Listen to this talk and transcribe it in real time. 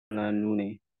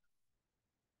nuuni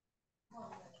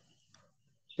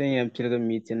tin yɛn piligi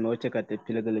meeting ma o chɛ ka ti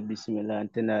piligili bisimila n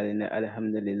ti naali ni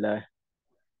alhamdulillah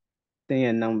tin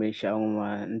yɛn niŋ binshaɣu ŋɔ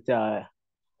maa n tiɛha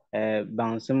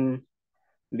baŋsim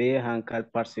bee hankali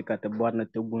parisi ka ti bɔri ni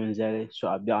ti gu n zali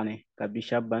sɔɣu ni ka bia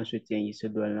shɛba ban so ti yɛn yiɣisi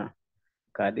doli na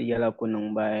ka di yɛla ku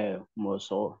niŋ ba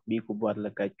muɣusiɣu bee ku bɔrili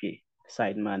ka kpɛ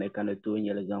saidi maa ni ka ni tooi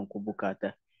nyɛli zaŋ ku bukaata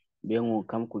bee ŋun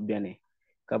kam ku bɛni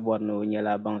ka bɔri ni o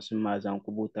nyɛla baŋsim maa zaŋ ku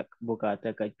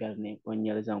bukaata ka kpɛri ni o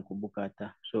nyɛli zaŋ ku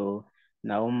bukaata so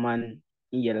naawuni mani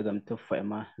n yɛligimi ti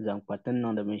fɔhima zaŋ kpa ti ni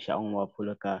niŋdi binshaɣu ŋɔ maa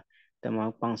polo ka ti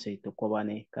mani kpaŋsi ti kɔba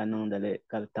ni ka niŋdili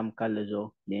ka di tam kalli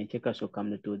zuɣu di yɛn chɛ ka sokam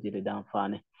ni tooi di di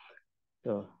danfaani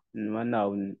to nima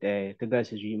naawuni ti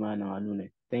galisi ʒii maa niŋa nuni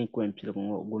tin ku yɛn piligi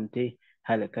ŋɔ gumti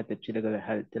hali ka ti piligili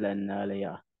hali ti lan naali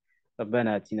yaha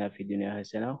ربنا آتنا في الدنيا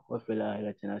حسنة وفي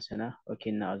الآخرة حسنة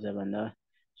وقنا عذاب النار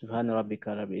سبحان ربك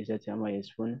رب العزة عما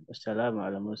يصفون والسلام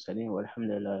على المرسلين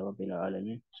والحمد لله رب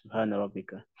العالمين سبحان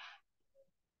ربك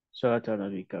صلاة على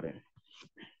النبي الكريم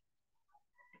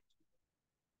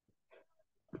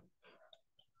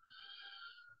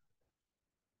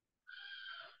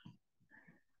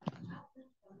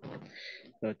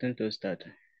to start.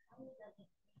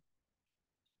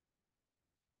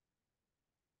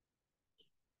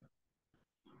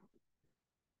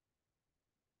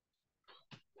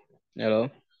 Hello.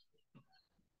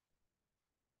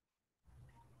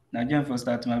 Najem for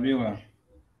start my viewer.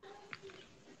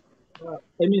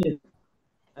 A minute.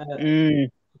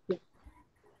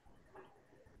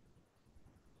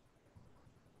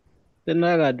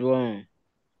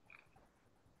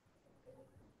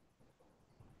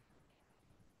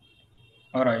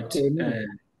 All right.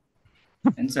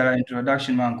 It's an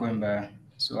introduction man going by.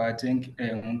 So I think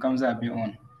when comes up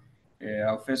on,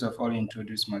 I'll first of all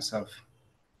introduce myself.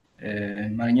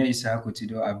 My name is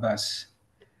Hakotido Abbas.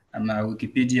 I'm a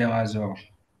Wikipedia as well.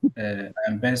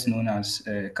 I'm best known as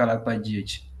Kalakpa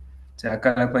GH. So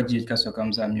Kalakpa GH kaso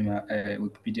comes up my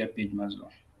Wikipedia page as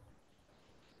well.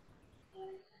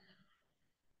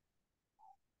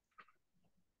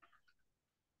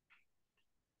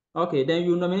 Okay, then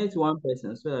you nominate one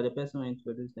person so that the person will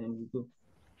introduce them. You go.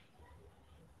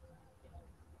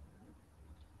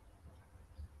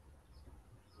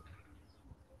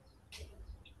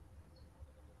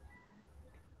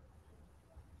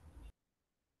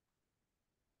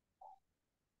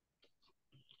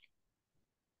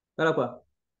 Kalakwa.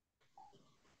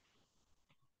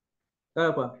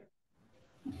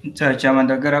 Chairman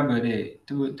Dagara Bede,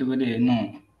 to Bede,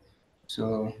 no.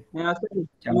 So, I said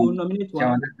you nominate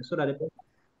one person so that the person.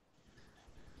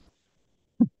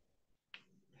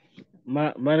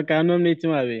 Marka nominate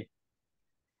ma be.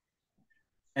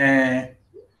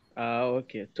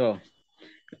 Okay, to.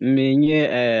 Me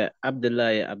nye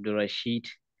Abdullahi Abdurrashid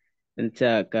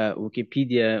nta ka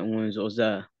Wikipedia ŋun zuɣu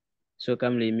zaa so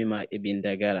kam lee mi ma Ibn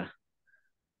Dagara.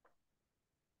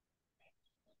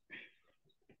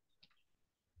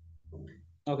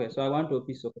 Okay, so I want to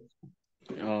piece of it.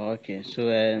 Oh, okay. So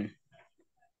then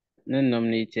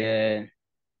nominate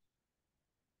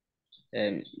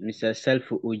Mr.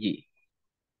 Self Uji.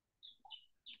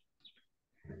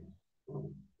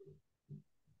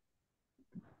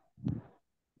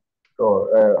 So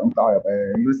I'm tired.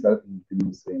 You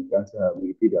self-introduce in cancer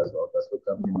Wikipedia as well. That's what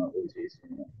I'm doing.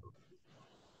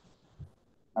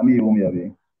 I'm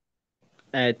here.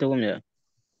 Togomya.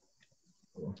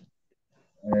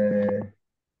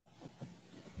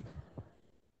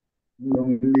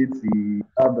 Nominate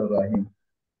Abdurrahim.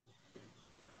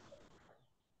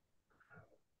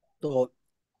 So,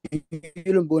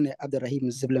 Yulumbone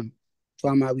Abdurrahim Ziblam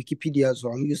from Wikipedia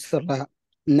on Yusra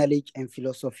Knowledge and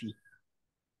Philosophy.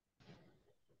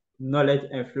 Knowledge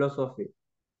and philosophy.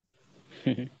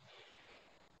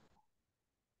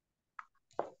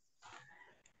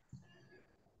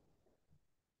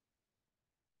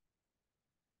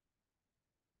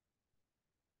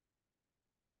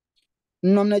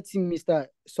 Nominating Mr.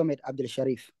 Somed Abdul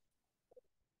Sharif.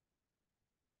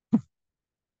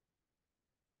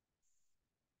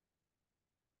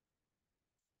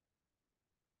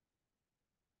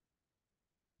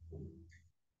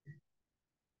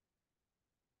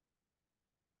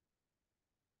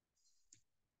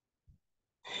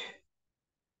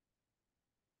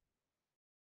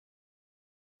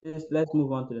 Let's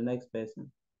move on to the next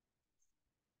person.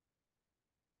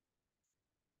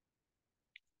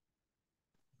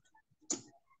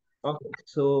 Okay,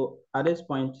 so at this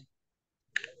point,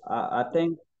 I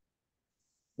think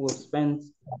we've spent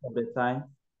the time,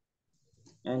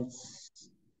 and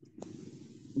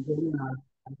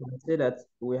I can say that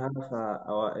we have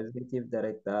our executive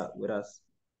director with us.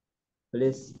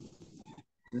 Please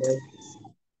let's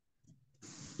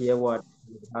hear what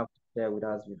you have to share with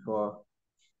us before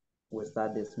we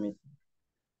start this meeting.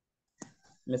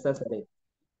 Mr. Sadiq.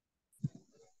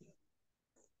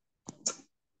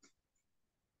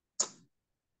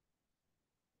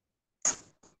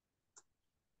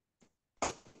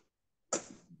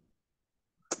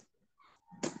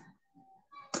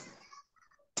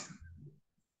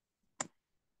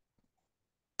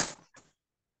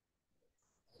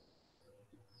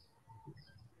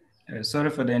 Sorry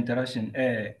for the interruption.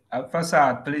 First,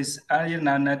 please, are you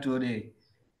not to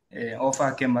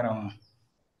offer camera?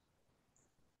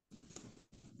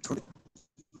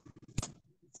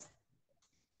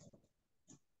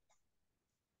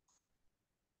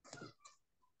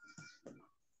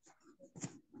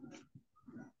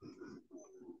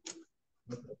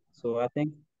 So I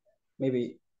think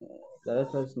maybe the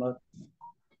letter is not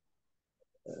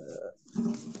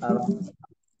around.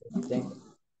 I think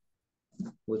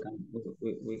we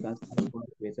can start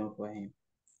waiting for him.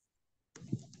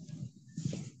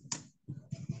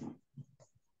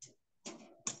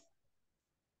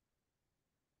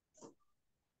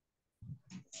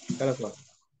 Kalakwa.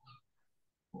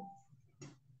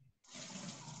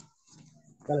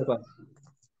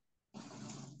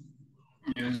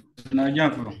 Yes,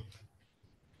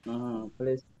 no,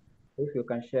 Please, if you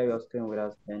can share your screen with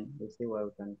us, then we'll see what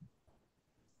we can do.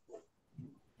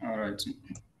 All right,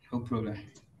 no problem.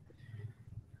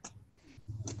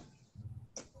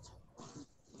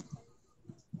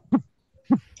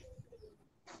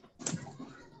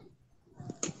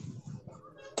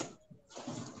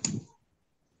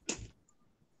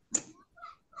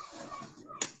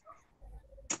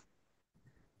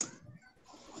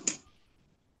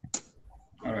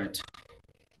 All right.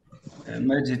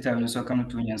 Meditate and so come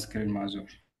to your screen, Mazo.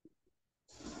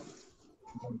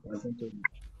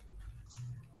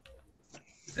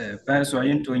 Pass or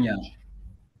into ya.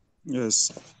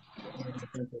 Yes.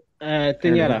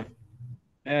 Tinyara.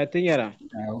 Tinyara.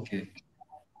 Okay.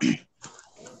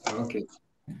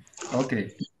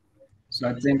 Okay. So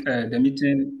I think the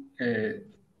meeting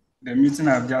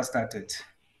have just started.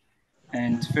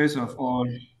 And first of all,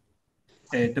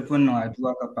 people know I do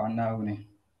work up now.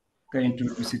 Can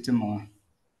introduce it more.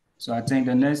 So I think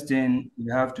the next thing we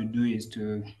have to do is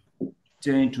to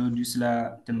introduce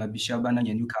the Mabishaba na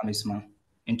newcomers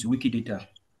into Wikidata.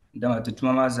 Dama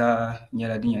tutuma za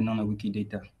nyala din ya nona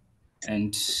Wikidata.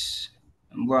 And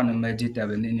I'm going to meditate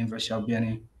and then never shall be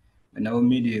any. And I will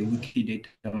meet the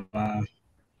Wikidata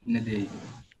in the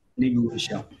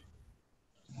negotiation.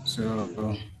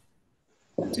 So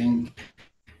I think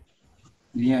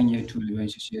the year to the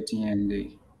venture and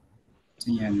the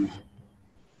thing.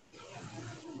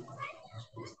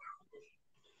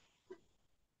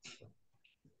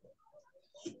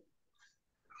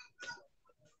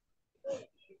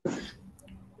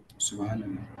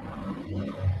 Subhanallah.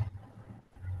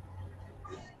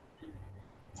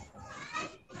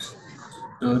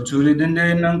 So truly then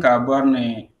they nang kabar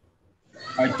ne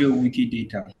ake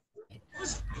Wikidata.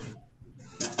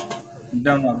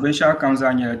 Dama ben sha kam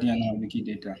za nyala dia na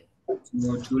Wikidata.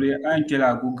 So truly an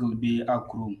kila Google be a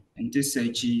Chrome and to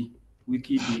search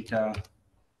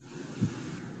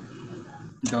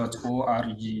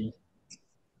wikidata.org.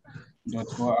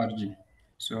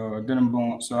 So then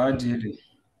bon so I did it.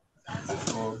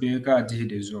 Or be ka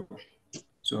did it so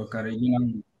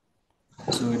karigina.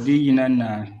 So di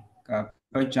na ka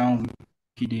pachan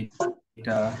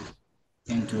Wikidata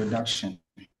introduction.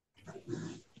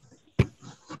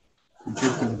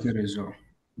 Take the result.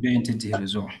 Be entity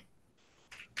result.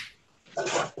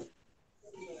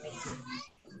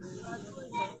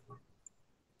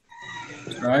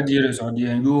 So I did result the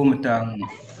you mutang.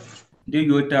 The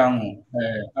you tang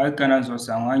I can also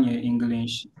someone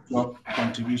English work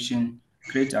contribution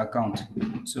create account.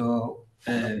 So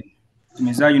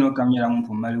Misa come here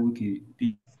for my wiki.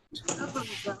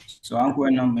 So I'm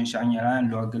going to mention your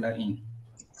and log in.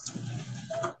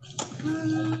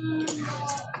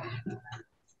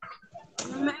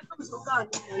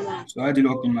 So I did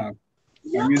open my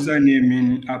username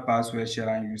in a password share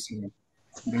and using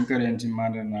the current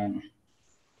mother name.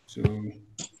 So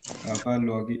I'll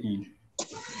log in.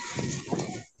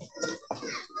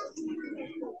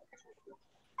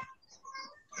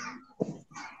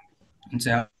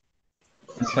 So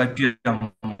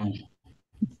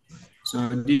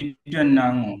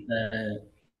now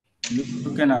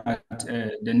looking at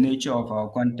the nature of our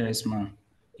contest, man,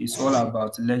 it's all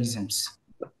about lexemes.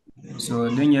 So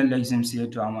then your lexemes here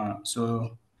to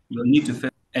so you need to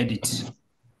first edit.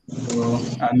 So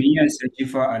I'm here searching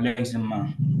for a lexeme,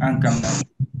 man, and come now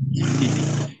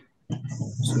Wikidata.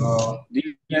 So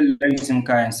the lexeme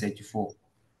can search for.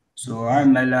 So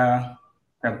I'm a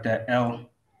capital L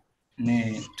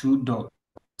ne 2 dots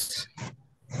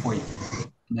point.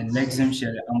 The Lexem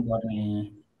shell I'm going to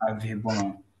have.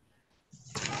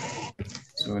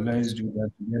 So let's do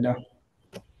that together.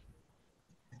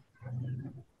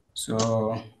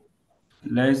 So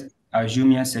let's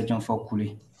assume a section for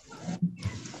Kuli.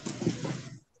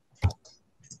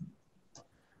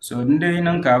 So today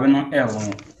nan ka no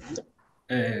L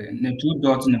ne 2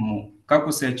 dots ne mo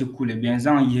kako search Kuli bien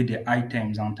zan ye the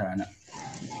items antana.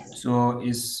 So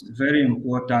it's very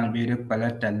important be the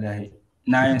palette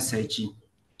na search.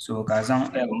 So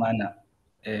kazan L mana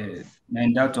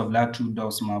and that of that 2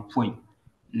 dots ma point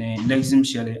ne Lexem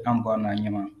shell am na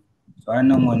nyama. So I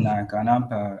know when I can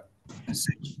ampa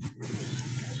search.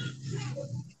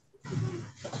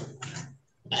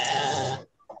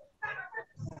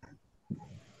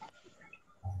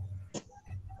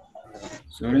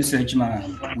 So research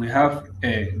we have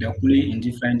the Kuli in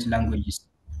different languages.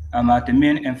 At the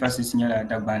main emphasis near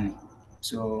Dagbani.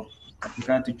 So you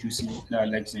got to choose the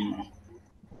Lexem.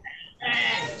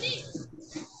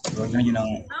 So then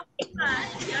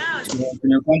so in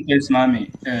the context,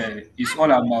 mommy, it's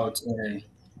all about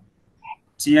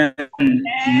Tian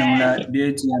Nangla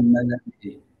Beatian Mala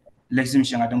Lexem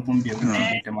Shangadam Pumbi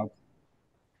Wikidata Map.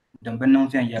 The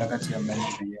Benonfian Yarakati and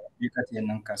Benonfian Yakati and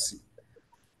Nankasi.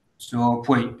 So,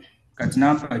 poi,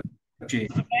 Katinampa,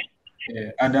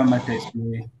 other matters,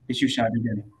 issue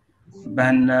shaded,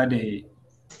 Banla de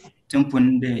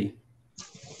Tumpun de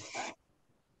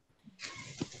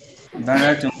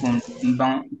Banla Tumpun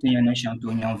Ban Tiana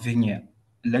Shantonia Vinia,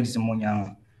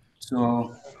 Leximonia.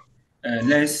 So,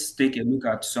 let's take a look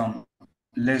at some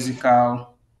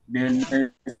lexical,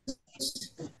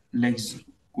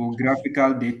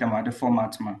 lexicographical data, the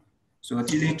format. So,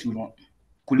 Tilly to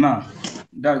Kulma,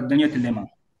 that Danya Telema,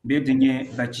 Bedinye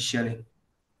Bachishele,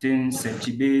 Tin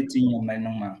Sechibe Tinya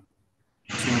Manoma.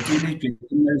 So, Tilly to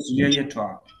Zulia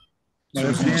Twa.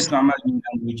 So, Zulia Twa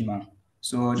language man.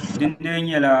 So, then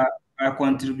yella I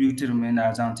contributed to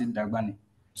as anti Dagbani.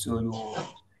 So,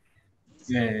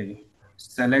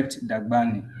 select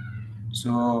Dagbani.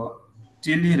 So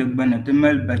tili Dagbani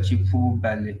temel bachi pu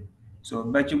bale. So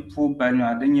bachi pu bale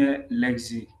adenye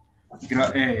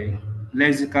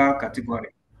lexical category.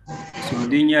 So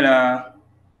dinya la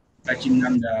bachi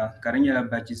namda karanya la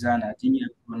bachi zana dinya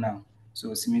pronoun.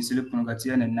 So simisili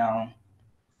pronogatia na noun,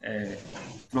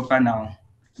 proper noun,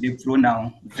 the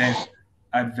pronoun, verb,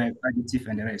 adverb, adjective,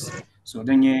 and the rest. So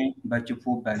then bachi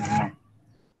pu bale man.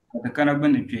 The kind of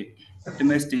benefit,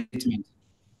 the statement.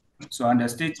 So under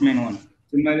statement one,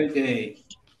 similarly,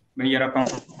 when you're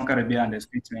a be under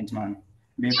statement man,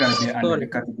 be under the Sorry,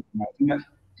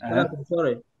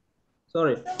 category.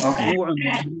 sorry. Okay.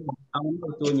 I'm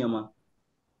not doing you, man.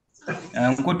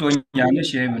 Kuto nyane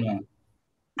shebe no.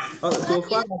 So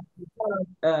far,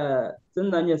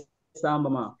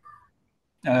 Samba,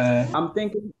 I'm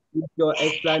thinking with your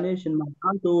explanation, man,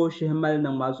 Anto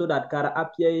Shimal so that Kara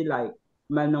appear like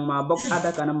Malnama box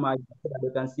other kind of magic so that they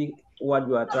can see what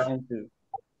you are trying to.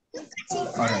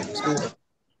 All right. So,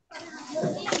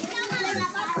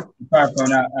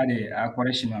 Kona ade a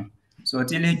correction. So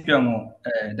tili kyango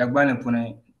dagbane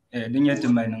pune dinya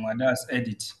tumai no that's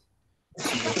edit.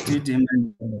 So titi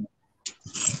man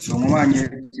so mama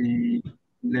nyeti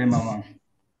le mama.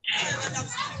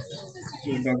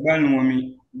 So dagbane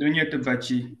momi dinya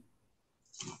tubachi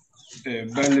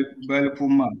bal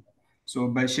puma. So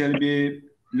bal shall be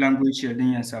language shall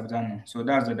dinya sabdano. So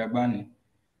that's the dagbane.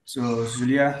 So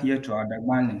Zulia here to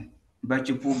Dagbani,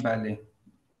 Bachipu Bale,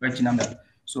 Bachinamda.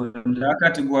 So the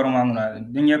category mamma,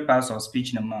 dinya pass of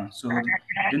speech nama. So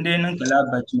then they nung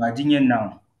kala bachima dinya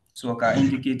now. So ka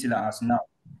indicate as now.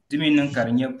 Dimi nung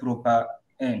karinya proper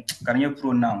karinya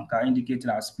pronoun ka indicate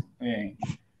as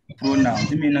pronoun.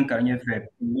 Dimi nung karinya verb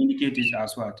indicate it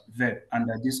as what? Verb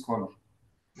under this column.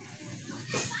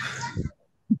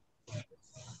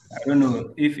 I don't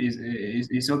know if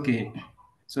it's okay.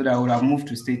 So that I would have moved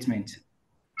to statement.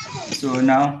 So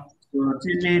now, so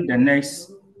till the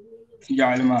next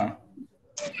Yalma.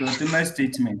 So to my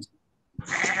statement.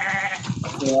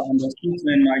 So under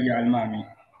statement my Yalma me.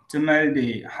 To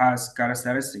the has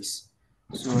characteristics.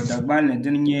 So the ban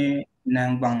didn't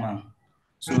nang bang.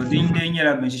 So ding ding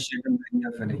yara ben shishim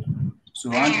yafale.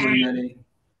 So anto yale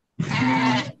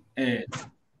ne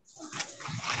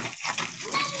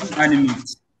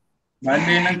inanimate.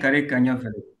 Bale nang kare kanya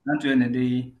fale. Anto yale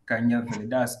de kanya fale.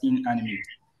 That's inanimate.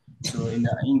 So in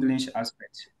the English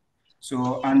aspect.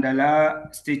 So under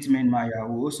la statement Maya,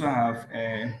 we also have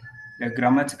the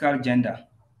grammatical gender.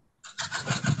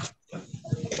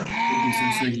 It is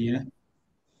also here.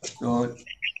 So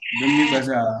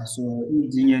So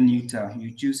if the neuter,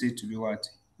 you choose it to be what?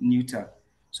 Neuter.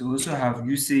 So we also have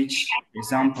usage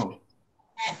example.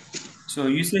 So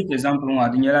usage example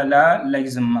one la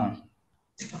lexema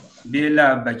be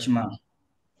la bachma.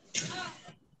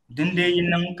 Dinde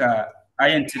yin ka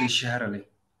ayan tiri shaharale.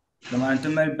 Kama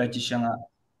antamal bachi shanga.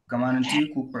 Kama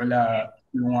anti kupala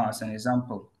kulwa as an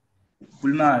example.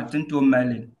 Kulma tinto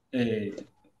mali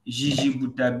jiji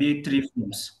buta be three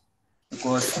forms.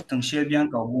 Because tang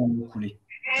shebian ka bon kuli.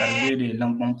 Karbe de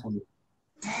langbang pulu.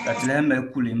 Katile me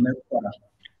kuli me kwara.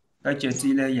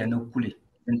 Kachetile ya no kuli.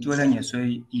 Tintola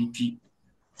nyesoi ipi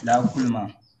la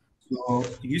kulma. So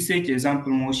usage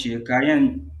example mo she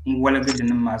kayan walga din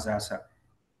mazasa.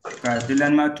 Ka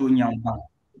dilan ma to nyamba.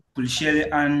 Kul sheli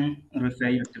an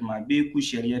refer ma be ku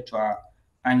sheli to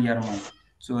an yarma.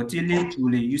 So tili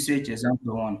tule usage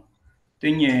example one.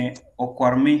 Tenye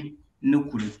okwarmi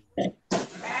nukuli.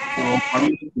 So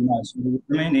okwarmi nukuli so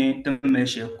mene temme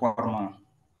she kwarma.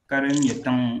 Karin ye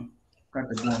tang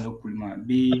kata bon nukuli ma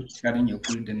be karin ye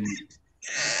kul din.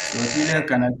 So tili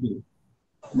kanatu.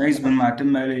 Next bin ma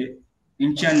temme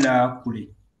inchan la kuli.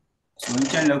 So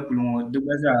inchan la kuli mo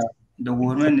the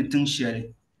woman ni ting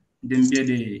sheli. Din be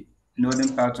the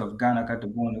northern part of Ghana kata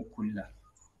bon kuli la.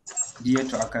 Diye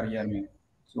to akar yarmi.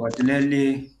 So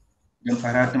atlele din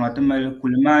parata matamal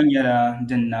kulma nyala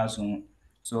din naso.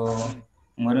 So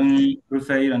ngorin rufe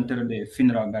iran the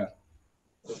funeral bell.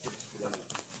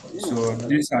 So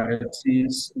these are the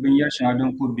things when you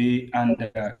shadon could be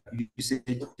under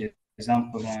usage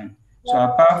example one. So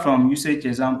apart from usage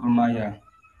example Maya,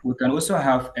 we can also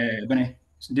have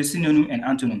the synonym and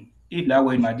antonym. If that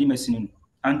way my dim synonym,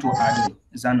 anto add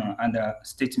zano and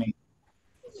statement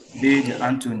be the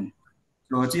antonym.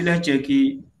 So tila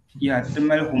cheki ya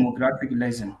temal homographic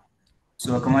lesson.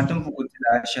 So kamatum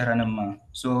pukutila sharanama.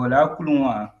 So la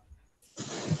kulunwa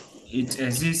it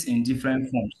exists in different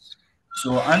forms.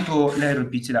 So anto let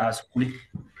repeat it as kuli.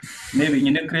 Maybe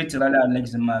in the create la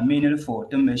lexema meaning for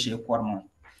the measure quarman.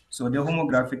 So the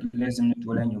homographic lesson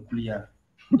to learn your clear.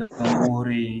 Don't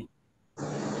worry,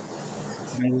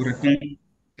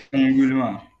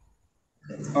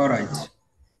 all right.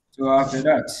 So after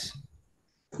that,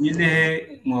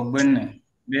 ile mo gbenne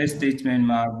be statement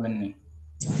ma gbenne.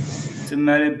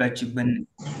 Timale bachi gbenne.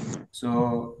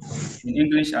 So in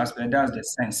English aspect, that's the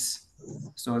sense.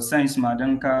 So sense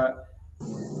madanka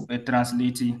be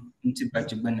translate into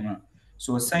Bachibunima.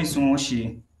 So sense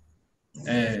moshi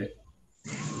the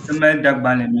male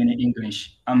Dagbanli mean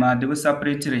English. Ama they will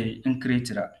separate in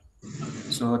creator.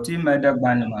 So team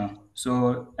Dagbanima.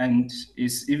 So and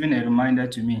it's even a reminder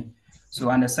to me. So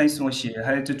and the sense moshi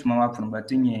heritage to mama from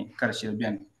Batinye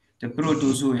Karshabian. The pro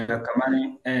to so ya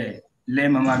kamani le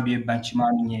mama be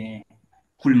banchman nye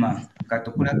kulma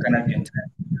katakula Canadian.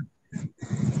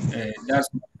 That's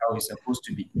not how it's supposed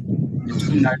to be. The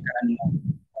two Nakan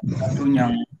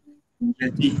Tunyang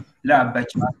Yeti La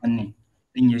Bachman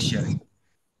in Yeshel.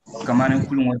 Kamana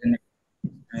Kulmo the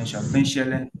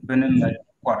Benshele Benem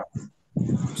Quara.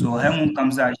 So Hamun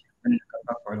comes out when the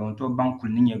Kappa to Bankul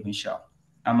Ninya Bensha.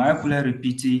 Am I could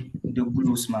repeat the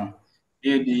Bulusman,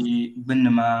 the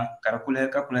Benema, Karakula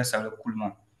Kapula Sala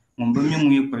Kulma.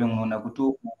 Mumbumi Pulmona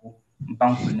Guto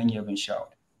Bankul Ninya Bensha.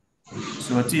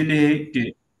 So Tilly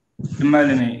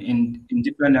in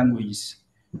different languages.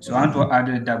 So I want to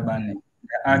add Dagbani,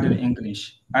 I added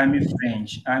English, I'm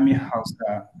French, I'm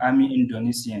Hausa, I'm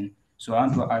Indonesian. So I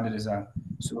want to add that.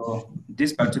 So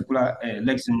this particular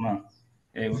lexema,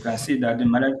 we can see that the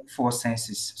matter four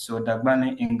senses. So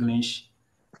Dagbani English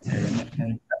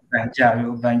and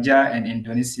Banja and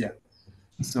Indonesia.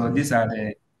 So these are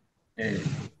the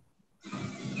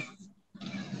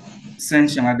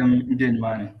sense Adam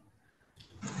Denmark.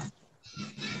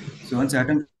 So once I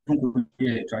don't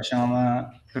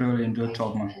Trashama Pro into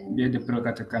Trauma, be the Pro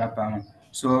Katakanapama.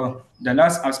 So the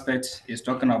last aspect is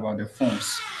talking about the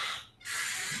forms.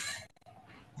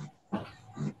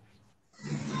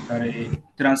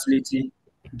 Translate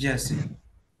yes.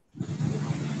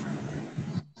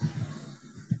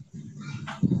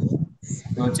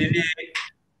 So till the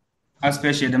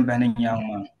aspect shade banning young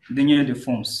man, the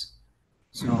forms.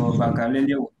 So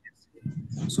Bakalele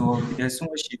so there's so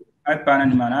much I pan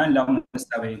and man I love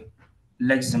Sabe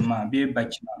Lexima, be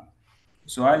Bachma.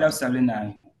 So I love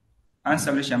Sabina. An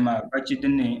shama bachi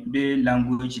dene be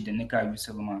language dene ka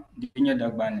yusuma dinya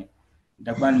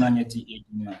dagban manya ti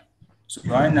ejima so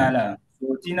I nala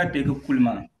so tina take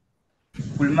kulma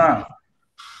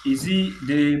is it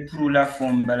the plural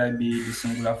form bala be the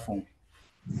singular form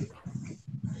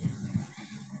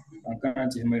an kana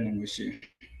ti mai ngoshe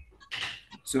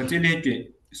so tileke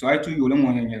so I tu yolo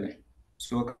mo nyele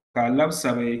so ka lab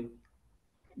sabe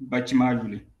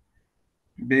Bachimali,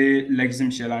 be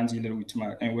Lexem Shelan dealer with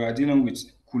ma, and we are dealing with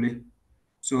Kule.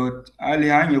 So Ali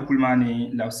Hanya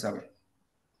Kulmani love sabe.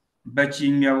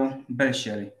 Bachi meow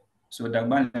Belsheri. So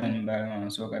Dagbanli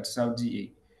Balance, so got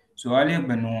Saudi. So Ali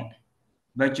Beno,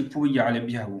 Bachi Pu Yale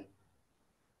Biahu.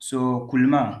 So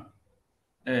Kulma,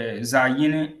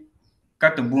 Zayine,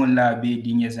 Katabun la be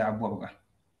dinye za bobga.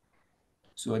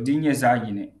 So dinye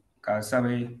Zayine, ka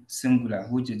sabe singular,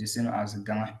 which is the same as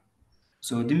Ganga.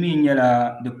 So di mi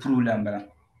nyɛla di puru la n-bala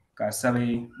ka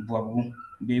sabi bɔbigu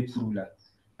bee puru la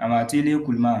amaa ti lihi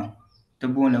kuli maa ti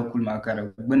boonla kuli maa ka di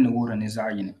gbunni wuhiri ni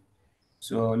zaɣ yini.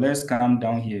 So let's calm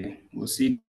down here. We'll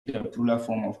see the plural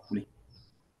form of kuli.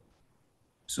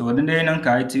 So din dee niŋ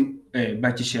ka a yi ti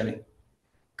bachi shɛli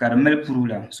ka di mali puru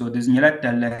la. So di nyɛla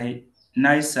talahi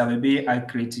na yi sabi bee a yi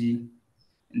kireti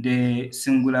di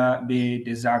singular bee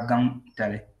di zaɣ gaŋ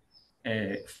tali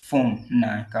form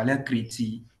na ka a lahi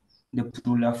kireti di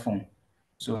plural form.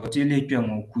 So ti lihi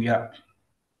kpɛŋŋo kuya.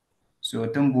 So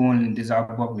tin booni di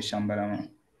zaɣ bɔbigu shɛm bala maa.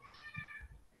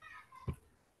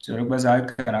 So di gba zaa yi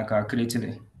kana ka a kireti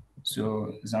li.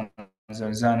 So zaŋ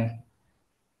zali zani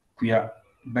kuya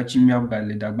bachi ŋmɛbu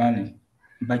balli Dagbanli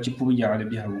bachi pubu yaɣili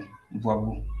biɛhigu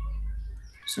bɔbigu.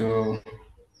 So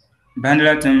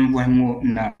bahindila tin bɔhim ŋɔ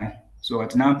naani. So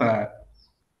ti naan pa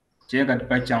chɛ ka ti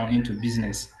pa chaŋ into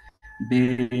business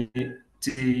bee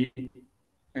ti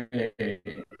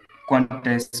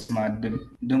contest ma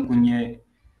din ku nyɛ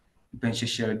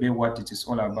binshɛshɛli bee what it is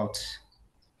all about.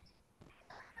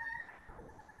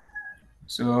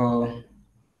 So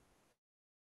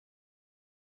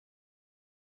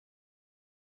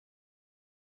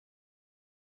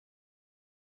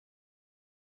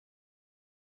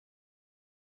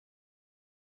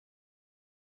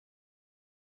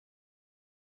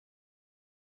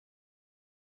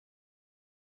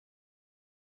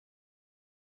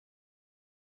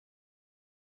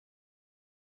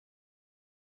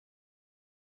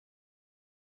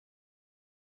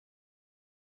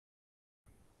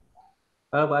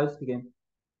Hello, I was speaking.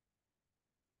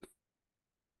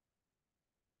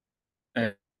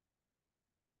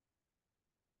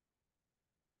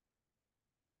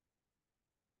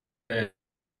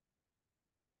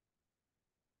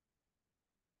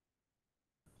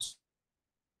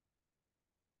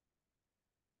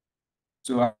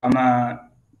 So ama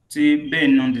ti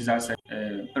been niŋ di zaasa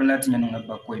pirila ti nyɛ niŋ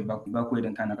bakɔi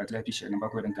din kana ka ti la pi shɛli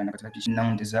bakɔi din kana ka ti la pi shɛli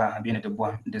niŋ di zaa bee ni ti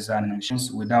bɔhim di zaa ni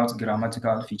niŋ without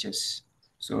grammatical features.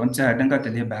 So n tiɛha din ka ti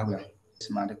lihi bahigu la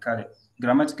ma di kali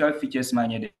grammatical features maa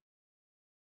nyɛ di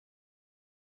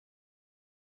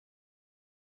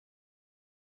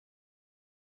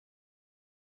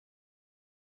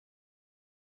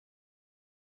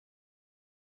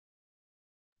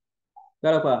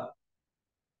Galapa,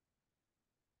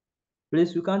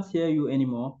 please, we can't hear you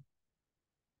anymore.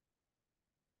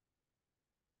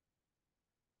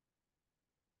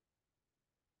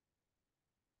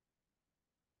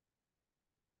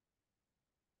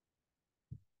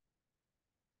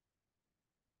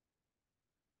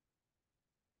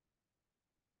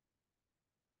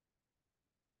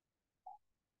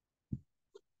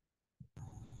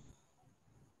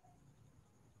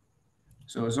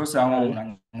 so zuɣusaa ŋɔ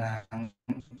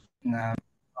ŋuna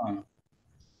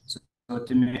so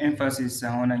ti mi emphasis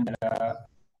ŋɔ na nyɛla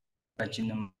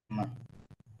bachinim maa.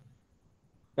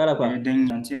 Galapa, din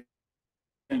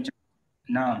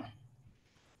now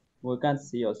we can't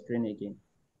see your screen again.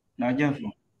 na jɛnfu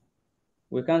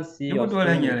We can't see ni your ku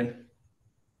doli screen. nyɛli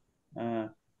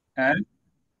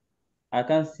I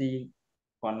can't see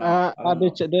for now.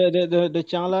 The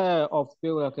channel of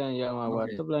people can hear my word.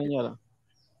 To blame you.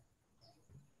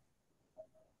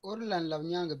 Orlan la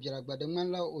nyanga bira gba de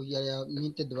man la o ya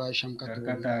minti dwa sham ka to.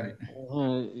 karikatari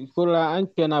Kula an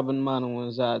kena bin man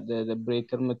won za the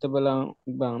breaker metabala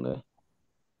bang de.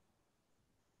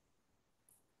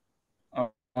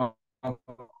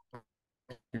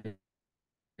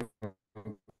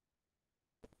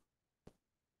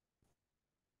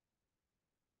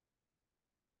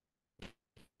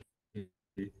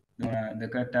 da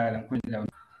katari kun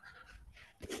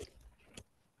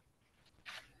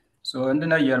so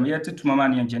ndina yerim yeti tuma maa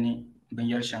ni yɛn jɛni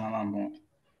binyɛri shɛŋa maa n-bɔŋɔ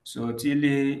so ti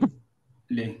lihi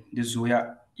di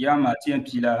zooya yaa maa ti yɛn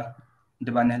piila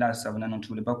dibanahi laasabu na niŋ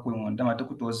tuuli bakɔi ŋɔ dama ti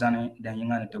ku tooi zani dan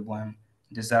yiŋa ni ti bɔhim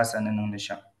di zaasa ni niŋdi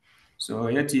shɛm so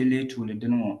yɛti lihi tuuli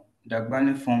dini ŋɔ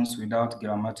Dagbanli forms without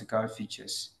grammatical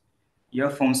features ya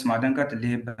forms maa din ka ti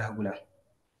lihi bahigu la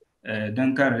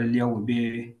din ka di lɛbigu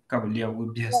bee ka bi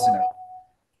lɛbigu bihisi la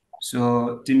so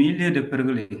ti mi lihi di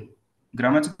pirigili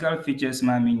grammatical features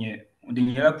maa mi nyɛ di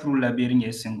nyɛla plural bee di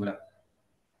nyɛla singular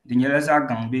di nyɛla zaɣ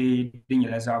gaŋ bee di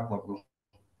nyɛla zaɣ bɔbigu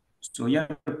So ya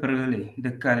perle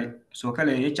de kale so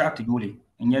kale ya chati yule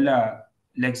nyela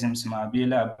Lexemes ma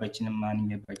bela bachin mani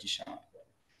me bachisha.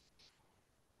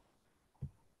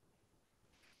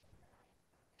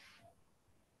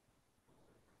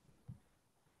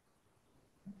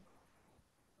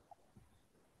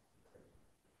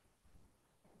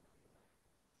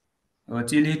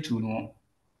 Otili tuno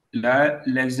la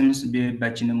Lexemes be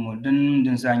bachin mo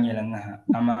din za nyela ngaha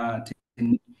ama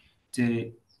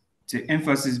te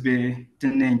emphasis be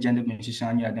tin ne jende bin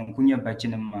shishanya dan kunya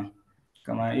bachin ma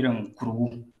kama irin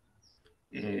kurgu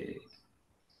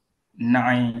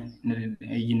na'i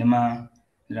yinima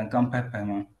dan kan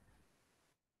papa.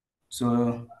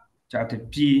 So chapter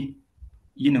P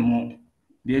yinimo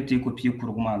be te ko P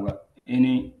kuruguma gba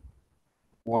any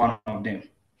one of them.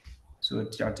 So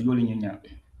chapter yoli nyanya.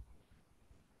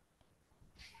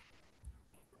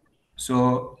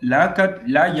 So la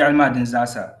yalma din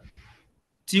zasa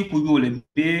ti ku yole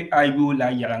be ayo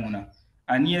la yalanguna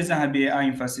aniya za be a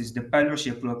emphasis the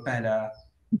fellowship lo pahla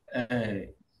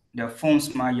the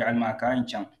forms ma yalma ka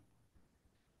incham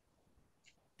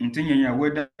ntinya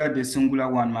whether the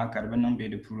singular one ma karba nan be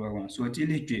the plural one. So ti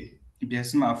leke be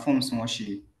sama forms mo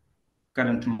shi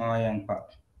current ma yan pa.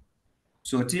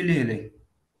 So ti lele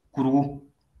kuru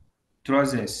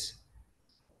trousers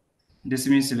this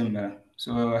means limba.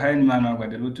 So hay ni man ma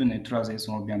the rutu ne trousers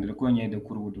mo bi andre ko nye de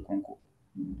kuru de konko.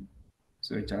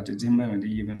 So chat zimba me de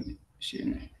yiben shi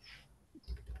ne.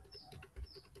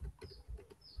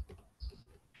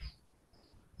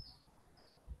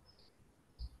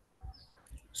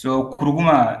 So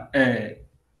kuruguma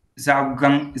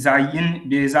za yin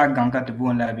be za ganga te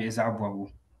bon la be za bobu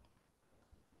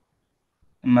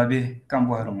mabe kan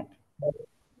bo harumo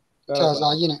Ta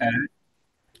zagina.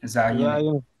 za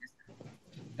yin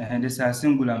de sa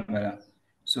singular mbala.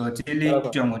 So tele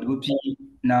chamo do pi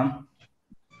nam.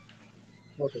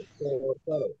 Okay.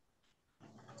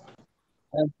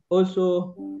 And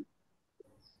also,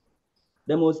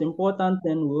 the most important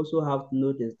thing we also have to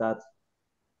note is that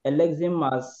a lexeme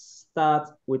must start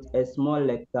with a small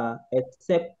letter,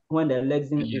 except when the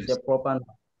lexeme is a proper noun.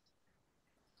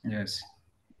 Yes.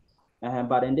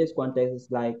 But in this context,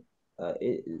 it's like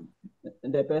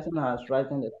the person has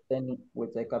written the thing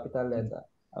with a capital letter.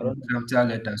 I don't know. Capital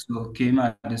letter. So came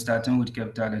at the starting with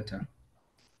capital letter.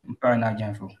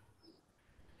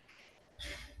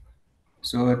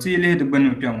 So tele the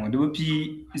banu piamo do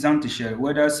pi zanti share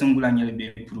whether singular nyele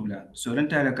be plura. So don't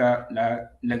tell la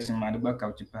lexeme ma ba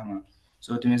ka pama.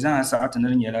 So to me zan sa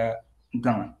atner nyela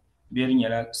gan be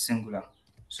nyela singular.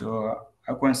 So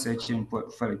I can search him for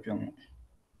piamo.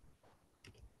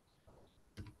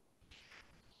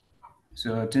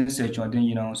 So tin search on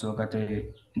then so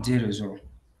kate di result.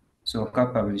 So ka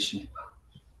publish.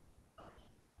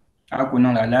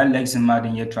 Akuna la lexeme ma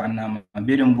den yetwa na ma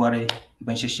be den bore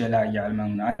ban sheshela ya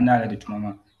alman na la de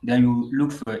tumama. Then you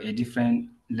look for a different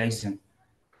lexeme.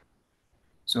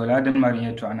 So la den ma den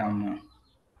yetwa na ma.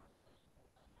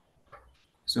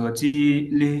 So ti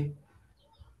le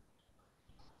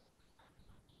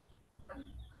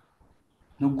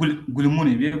no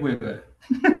gulmuni be boy ba.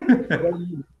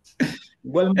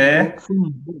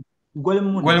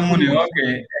 Golmuni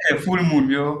okay. Full moon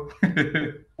yo.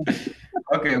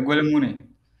 Okay, golmuni.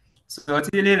 So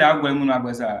ti le la golmuni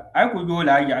agbaza. I could go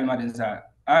la ya alma den za.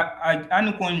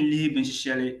 An kon li bin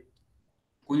shele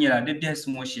kunyela de bias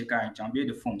mo she kan chambe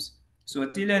the forms. So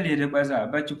ti le de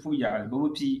gbaza ba ti fu ya bo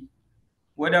pi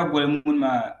whether golmun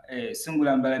ma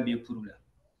singular mbala be purula.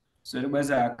 So the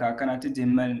gbaza ka kana ti de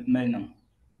mel nan.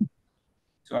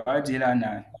 So I did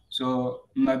na. So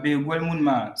ma be golmun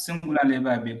ma singular le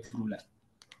ba be purula.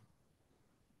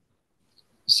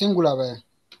 Singular ba.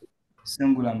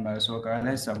 Singular mbala so ka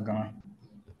la sab gama.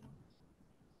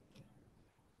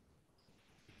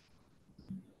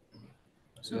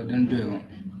 So don't do it.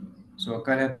 So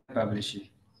ka publish it.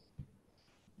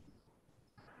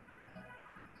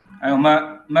 Ayo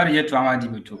mariye to amadi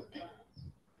beto.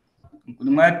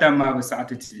 Kuluma tamma ba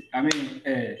sa'atati. I mean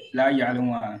la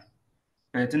ya'lamu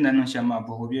wa tin nan shama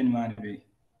bo hobi ni ma be.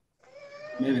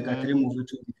 Maybe got remove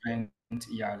two different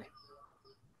yale.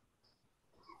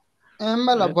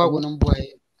 Mbala bago nan boy.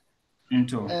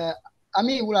 Into.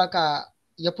 Ami wula ka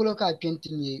yapulo ka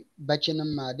pentinye bachin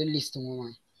ma the list mo.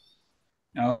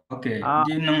 Okay.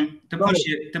 Di nang to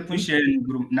push in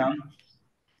group now.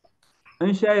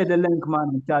 And share the link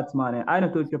man in chat man. I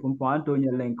don't touch from point on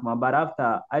your link man, but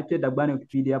after I check the Dagbani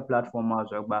Wikipedia platform as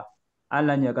well, but I'll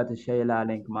learn you got to share the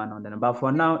link man on them. But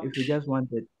for now, if you just want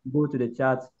to go to the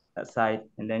chat site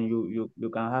and then you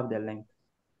can have the link.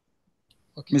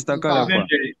 Okay. Mr. Kalafa.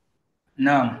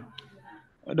 Now.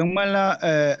 Dum mala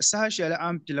sahashal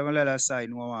am pilagala la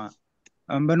sign wa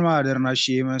am ban ma darna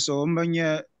shi ma so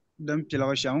mbanya dam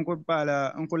pilaga sha ko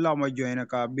pala ko la ma joina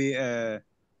ka bi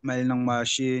mal nang ma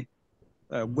shi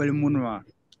gol munwa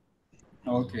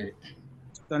Okay.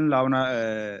 tan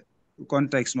lawna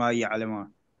context ma ya alama.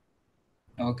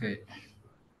 Okay.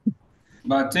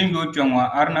 But think you chongwa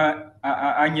arna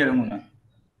anyel muna.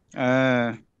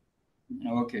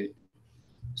 Okay.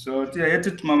 So tia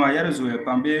yetit mama yar zo ya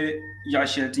pambe ya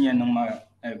shel tinya nang ma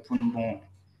pun bon.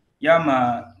 Ya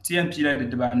ma tia pila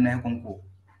de ba na konko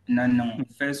nan nang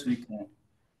first week mo.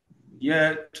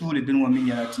 Ya tuli din wa min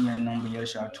ya tinya nang bi ya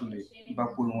sha tuli ba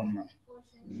ko won ma.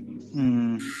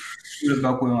 Tuli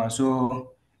ba ko ma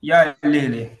so ya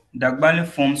lele Dagbani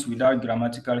forms without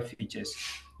grammatical features.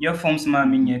 Ya forms ma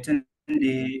min yetin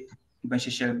de ban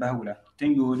shishel bahula.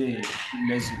 Tengo de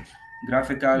lazy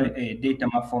graphical data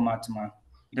ma format ma.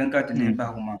 Dan ka tele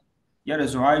bahuma. Ya da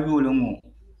zo ayo longo.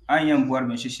 An yan buwar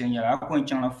ban shishel ya akon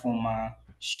chang la forma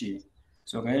shi.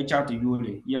 So ga ya chat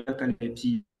yole ya ka le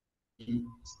pi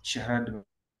shahara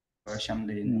da sham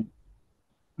da yin.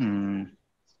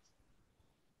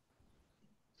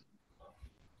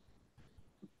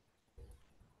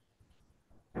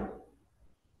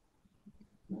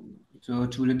 So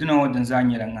tuli dina wadin za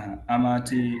nyela nga ama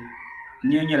ti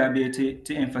ni nyela be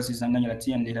ti emphasis nga nyela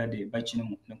ti yan lera de bachi ni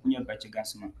mu da kunya bachi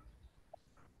gasma.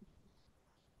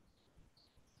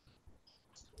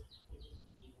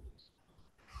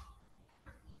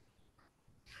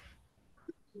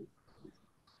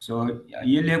 So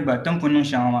yele gba tampun nung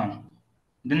shama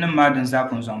din ma din za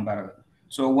pun zong barga.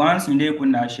 So once ni le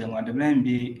kun na she ma da blan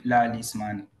be la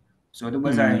lismani. So da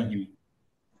ba za yin yimi.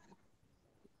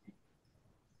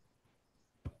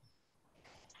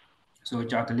 So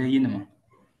chatale yin ma.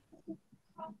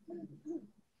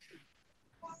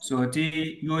 So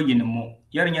ti yo yin mo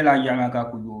yar nyela ya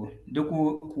ka ku yo da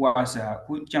ku kwasa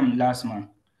ku cham last man.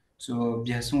 So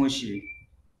bihasin wo she.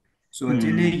 So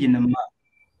ti le yin ma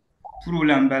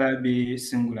plural bala be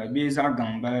singular be za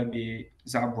gang bala be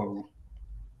za bobu.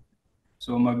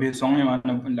 So ma be song ma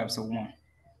na labsa wuma.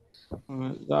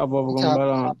 Za bobu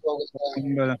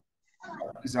gumbala.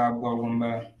 Za bobu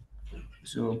bala.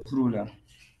 So plural.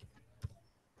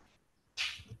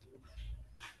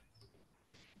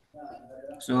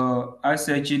 So I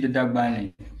search the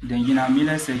Dagbani. Then you know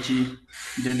Mila search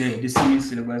the same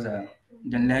syllabus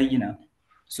then la yina.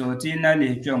 So ti na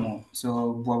le pyomo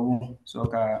so bobu so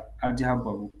ka adha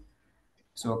bobu.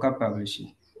 So ka publish.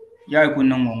 Ya ku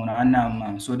nan mo na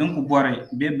anama so don ku bore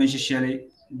be ben shishere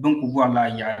don ku bore la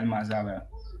ya ma zaba.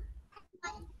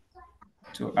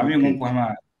 So abi ngon ko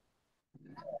ma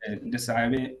da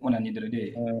sabe ona ni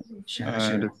de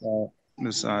shahara.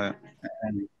 The side.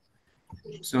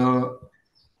 So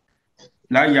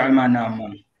la ya ma na ma.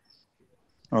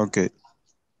 Okay.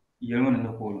 Yelwan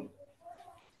na ko.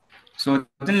 So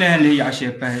tinle ya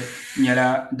shepa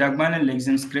nyala Dagbani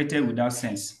Lexemes created without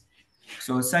sense.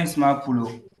 So science ma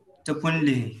pulo te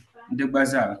punle de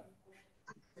baza.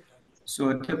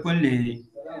 So te punle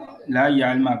la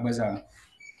ya ma baza.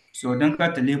 So dan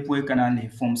ka tele poe kana le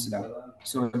forms la.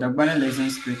 So Dagbani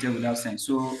Lexemes created without sense.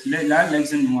 So la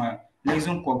Lexemes mo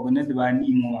Lexemes ko ne de ba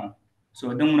ni mo.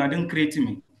 So dan na dan create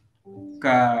me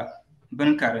ka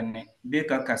ban karne be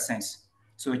ka sense.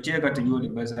 So che ka te yo de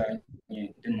baza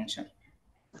ne din nan sha.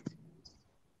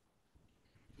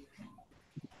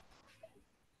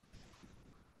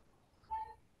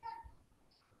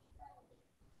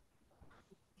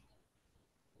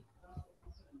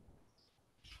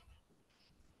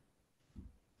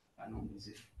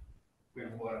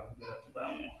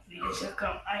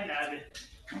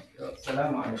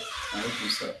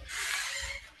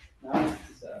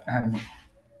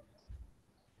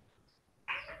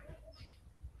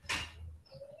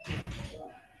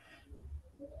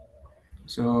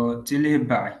 So till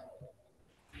by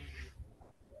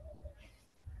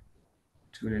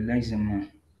to the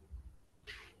Lexemes.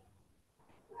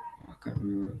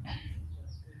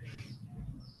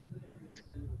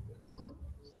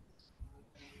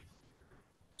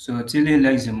 So till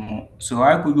Lexemes. So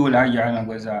I could go la ya na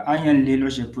gwaza. Anyan lelo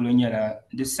she pulo nyala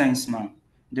the science man.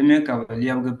 The make a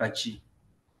liabga bachi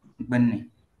banne.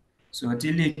 So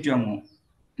till jomo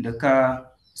the car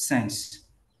science.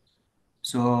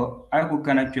 So I could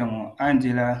connect jomo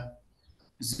Angela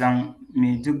zang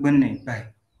me the banne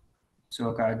by.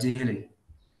 So ka dile.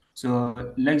 So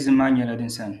Lexemes nyala din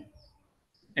san.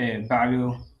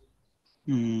 Barrio.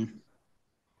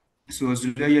 So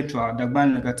Zulaya to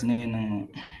Dagbanli Gatine.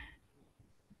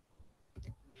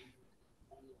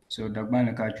 So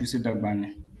Dagbani ka choose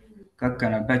Dagbani.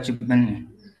 Kakana batch banne.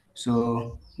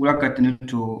 So we are cutting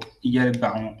to year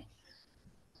bound.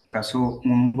 ka so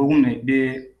ŋun bi wumni bee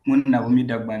ŋun na bi mi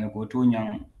Dagbani ka o tooi nyaŋ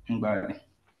n gbaali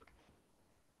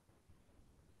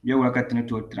bee wala ka ti ni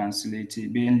tooi translate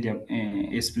bee n lɛb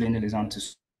explain li zaŋ ti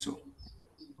so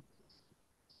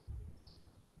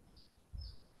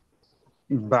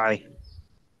baɣi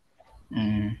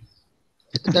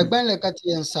Dagbanli ka ti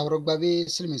yɛn sabiri gba bee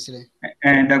silimiinsi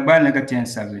Dagbani ka ti yɛn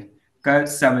sabili ka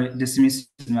sabi di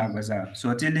silimiinsi maa gba zaa so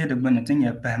ti lihi di gbunni ti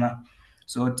nyɛ pahima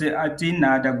so ti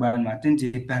naa Dagbani maa ti ni ti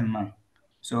pahim maa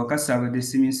so ka sabi di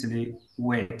silimiinsi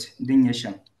word din nyɛ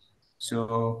shɛm so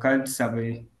ka sabi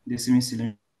di silimiinsi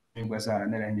gba zaa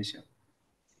ni di nyɛ shɛm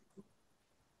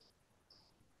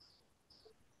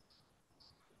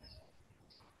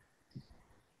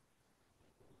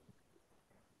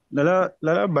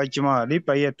lala bacci maa di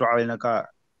pa yɛltɔɣali ni ka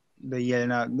di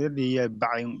yɛlina di yɛli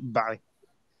baɣi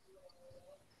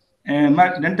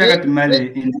din taga ti mali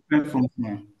in different forms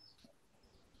maa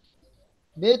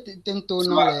bee tin tooi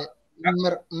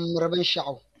niŋli mmiri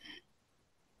binshɛɣu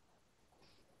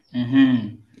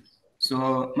so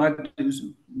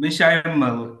binshɛɣu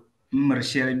mmiri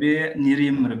shɛli bee niri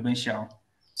mmiri binshɛɣu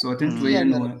so tin tooi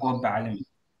yɛli ni o baɣali mi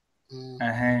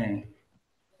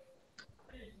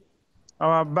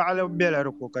awa baɣali bɛla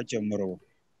di ko ka chɛ miribu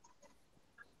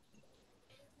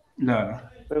la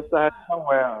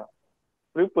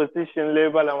preposition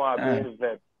label and being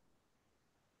verb.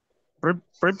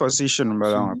 Preposition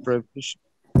bala preposition.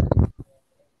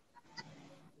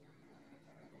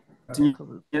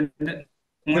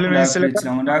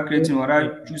 Without creating or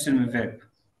choosing a verb.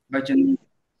 But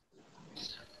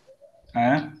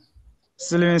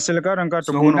so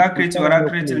without creating or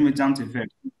creating without a verb.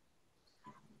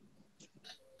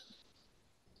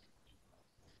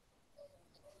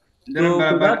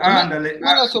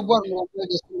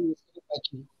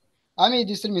 Ami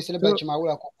di silimiinsi bacci maa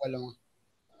wula kɔkɔli ŋɔ.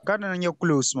 Ka di nyɛ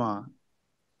close maa.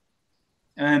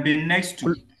 Be next to.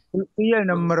 Yɛli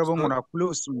ni miribi ŋuna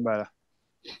close n bala.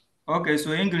 Okay,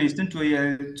 so English to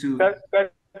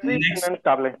next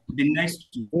be next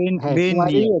to.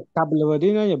 Tableau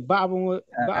di na baɣa ŋɔ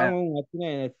ŋɔ ti na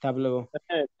tableau.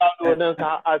 Tableau din ka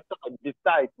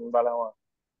beside n bala ŋɔ.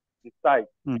 Beside.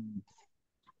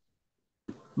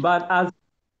 But as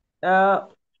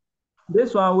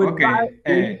this one with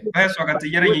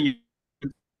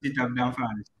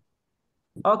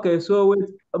okay, so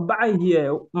with by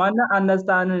here, man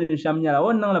understanding Shamya,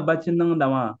 one nang la bachin nang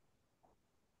dama.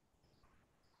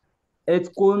 It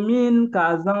could mean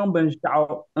Kazan Ben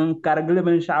Shao and Kargli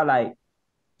Ben Shao like.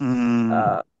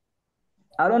 I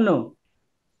don't know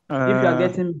if you are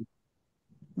getting me.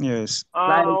 Yes.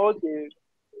 Like, okay.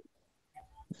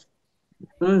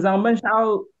 Ben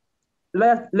Shao.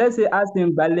 Let's say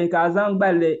asking Bale, Kazan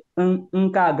Bale,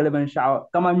 Kargli Ben Shao.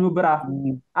 Come on, you bra.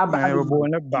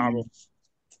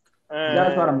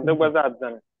 That's what I'm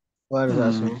saying. What is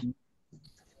that?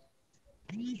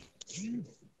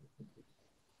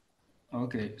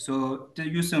 Okay, so to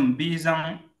use some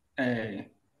bizan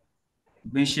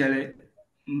benchele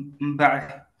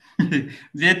mba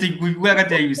zeti gugwa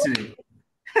te use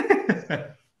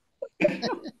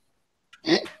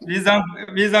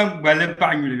bizan bale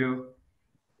panyu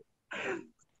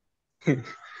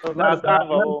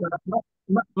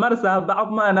Marsa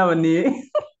Bachman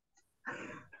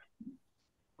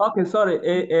okay, sorry,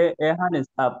 a hand is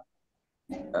up.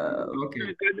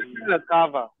 Okay. The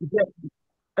cover.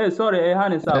 Hey, sorry, a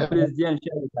hand is up. Please, Jen,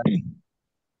 share with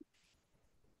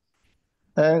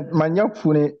us. Manya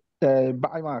fune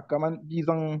ba'i ma kaman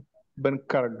dizan ben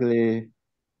kargle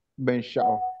ben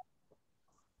sha'o.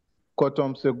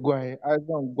 Kotom se gwahi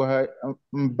azan gwahi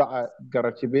ba'a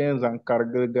garchi ben zan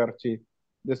kargle garchi.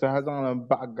 Desa hazan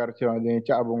ba'a garchi ma den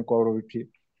cha abun koroti.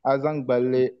 Azan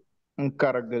gballe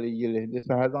kargle yile.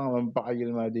 Desa hazan ba'a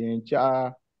yile ma den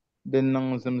cha din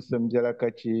niŋ zimsim biɛla ka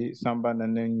che sambani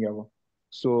ni nyɛbu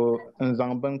so n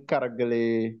zaŋ bin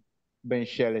karigili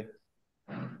binshɛli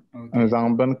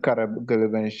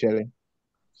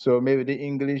so maybe the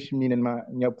English meaning ma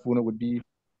nyɛ puuni would be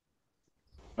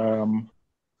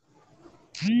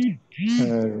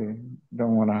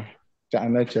don't wanna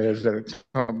chana result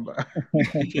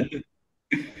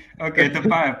okay the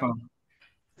pipe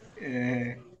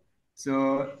so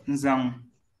n zaŋ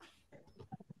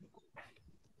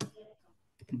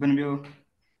Benvio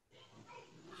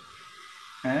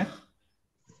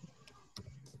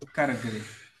Karagiri.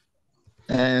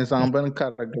 And Zamban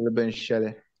Karagil Ben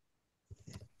Shelley.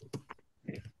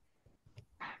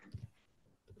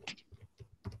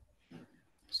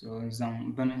 So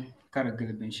Zamban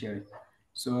Karagil Ben Shelley.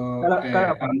 So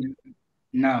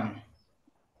now.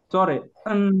 Sorry,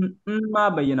 ma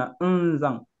bayina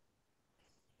zang.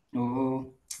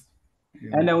 Oh,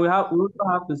 And then we also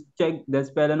have to check the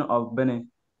spelling of Benin.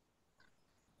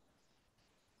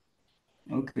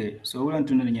 Okay, so we want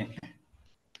to know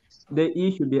The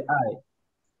E should be I.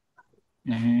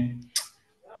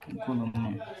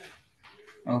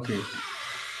 Okay.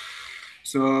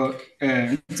 So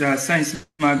the science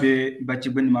ma be bachi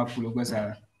bani ma pulo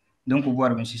gosa donc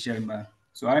voir ben shishel ba.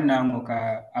 So ana ngo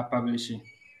ka a publish.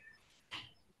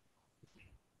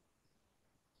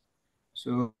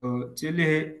 So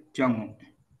tele piango.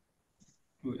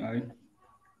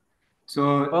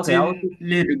 So Okay, I will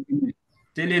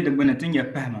tele de bana tin ya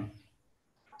pahma.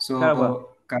 So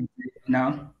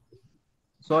now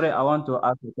sorry, I want to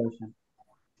ask a question.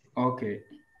 okay.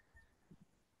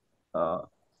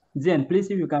 Jen, please,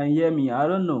 if you can hear me, I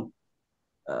don't know.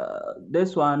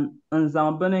 This one,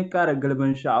 nzang bene kare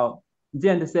gilbin shao.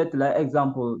 Jen, to set like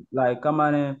example, like come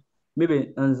on,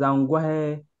 maybe nzang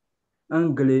gwahe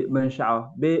ngli ben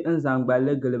shao, be nzang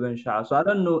bale gilbin shao. So I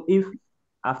don't know if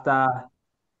after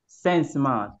sense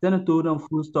ma, then to them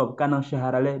full stop, kanang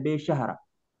shaharale be shahara.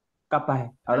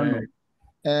 Kapahe, I don't know.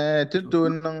 Tito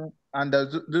nang anda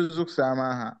zuk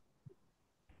sama ha.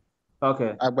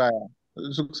 Okay. Agbaya.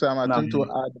 Zuk sama No. to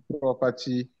add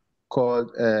property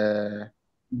called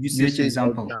Usage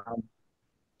example.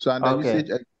 So under Okay.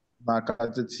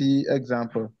 usage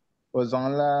example.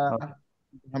 Ozanla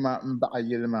hama mba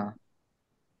yilma.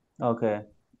 Okay.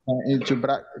 Into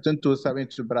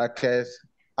brackets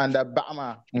under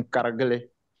bama nkargale.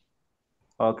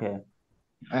 Okay.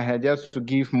 Just to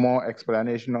give more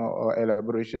explanation or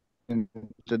elaboration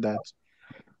to that.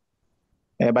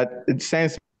 But it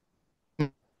sense.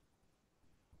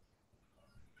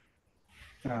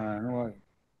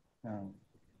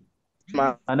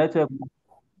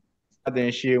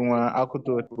 Den shi wa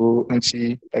akuto to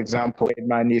nchi example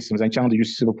ma ni sim zan chang de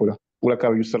use lo pula ula ka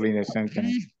use in a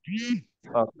sentence.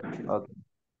 Okay.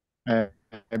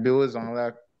 Be o zan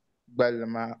la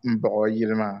gbalma mbo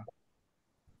yilma.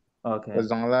 Okay. O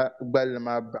zan la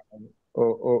gbalma ba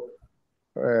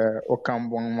o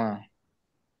kambong ma.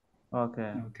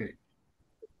 Okay. Okay.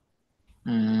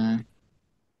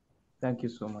 Thank you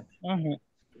so much.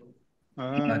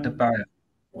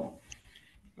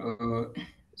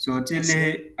 So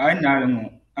tele ana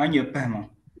mo anya pahma.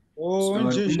 So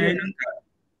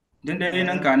dinde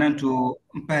nan kanan to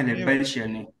mpale belshel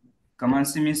ne kaman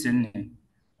simin sen ne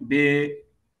be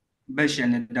belshel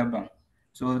ne daban.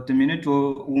 So to minute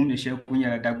to the share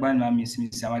kunya Dagbani ma mi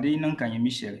simin sama de nan kan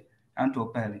yemi share anto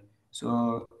pale.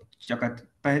 So chakat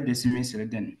pale de simin sel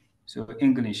den. So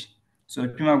English. So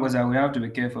pima goza we have to be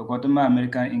careful because my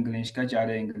American English catch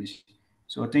other English.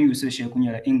 So thing you say share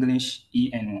kunya English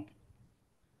en.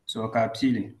 So ka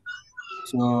pile.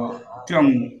 So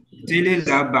tuang tele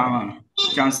la bama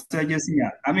chance ya.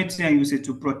 I mean thing you say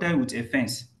to protect with a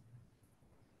fence.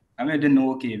 I mean don't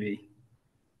know okay be.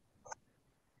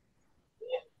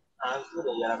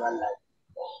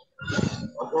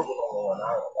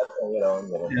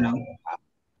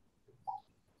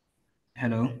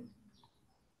 Hello.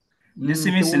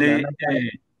 Listening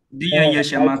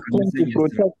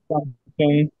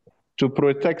to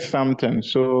protect something.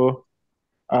 So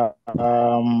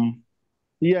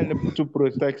to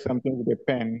protect something with a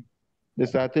pen, they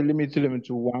started limiting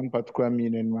to one particular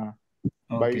meaning.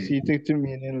 But you see, it takes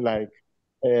meaning like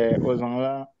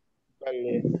Ozanla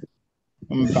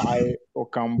Mbai or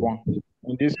Kambon.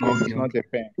 In this case, it's not a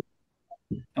pen.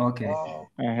 Okay.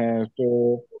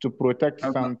 So to protect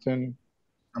something.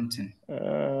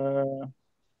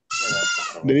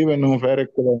 They even know very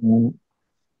clearly.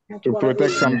 To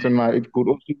protect something, it could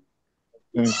also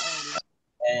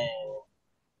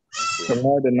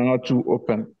more than now to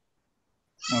open.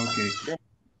 Okay.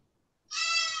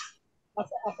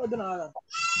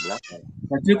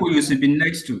 But you could use it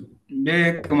next to.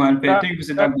 They come and pay. Thank you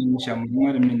for that.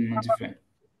 Different.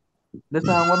 This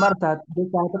one, Martha, this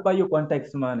one, to you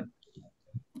context money.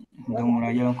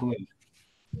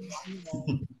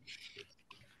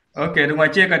 Okay, the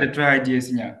one check at the try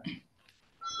ideas now.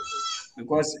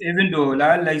 Because even though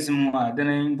la lexem then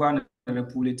I'm going to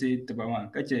pull it to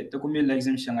Bawan, catch it, to come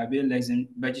lexem shall be lexem,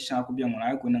 but you shall be on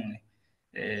I couldn't.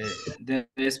 The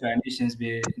explanations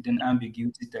be then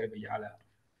ambiguity terrible yala.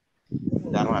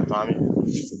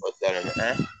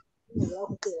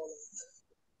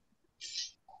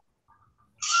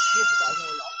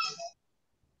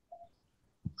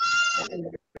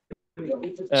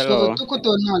 So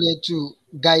to know to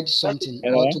guide something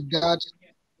or to guard.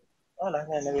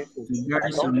 To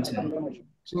guard something.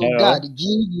 To guard,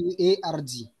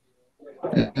 G-U-A-R-D.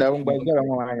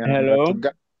 Hello.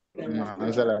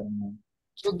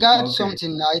 To guard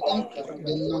something, I think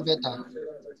they know better.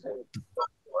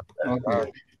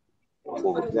 Okay.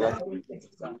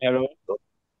 Hello.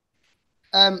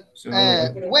 So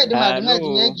where the man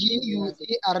Hello.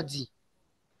 GUARD.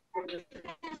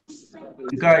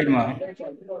 guide ma.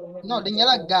 No, the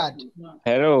yellow guard.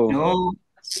 Hello. No.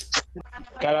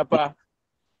 Kalapa.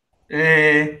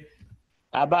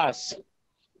 Abbas.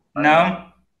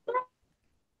 Now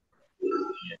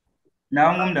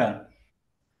ngumda.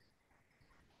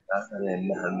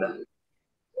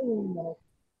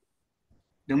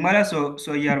 Dengmala so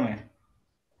yarme.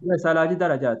 Yes, Alaji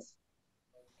Darajat.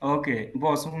 Okay,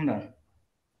 boss ngumda.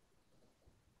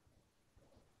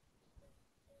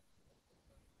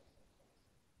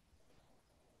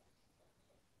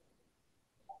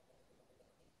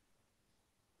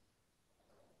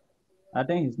 I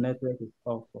think his network is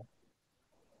awful.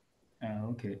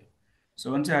 Okay.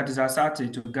 So until I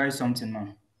started to guide something,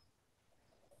 man.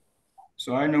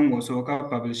 So I know also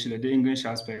publish the English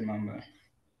aspect, man.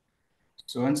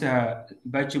 So until I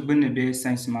bet you been be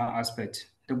science ma aspect.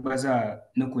 The baza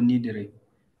no ko need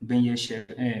ben ye share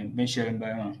ben sharing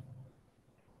by man.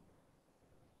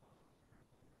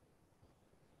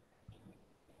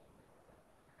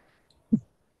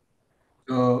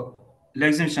 So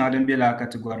l'exim shaden be la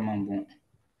category man bon.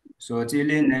 So till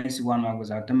next one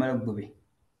was at the bubi.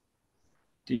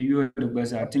 To you the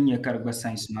baza tin ye karba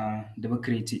science ma the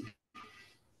create.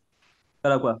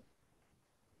 Kalakwa.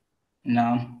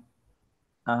 Now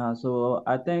So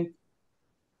I think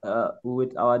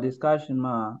with our discussion,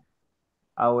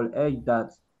 I will urge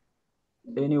that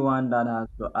anyone that has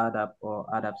to add up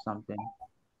something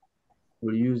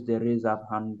will use the raise up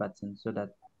hand button so that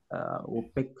we'll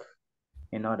pick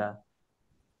in order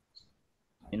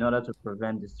to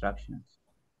prevent distractions.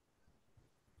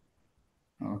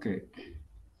 okay.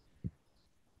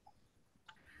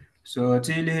 So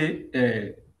till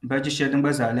baji shedin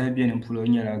baza la bien impulo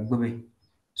nyala gbe.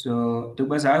 So to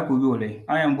baza ko yole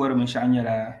I am bor mi sha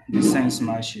nyala the science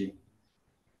mashi.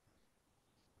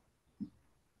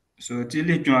 So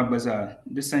till juma baza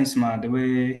the science ma the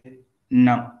way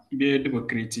na be de ko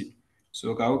create.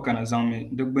 So ka o kana zamme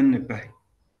de gbin ne pa.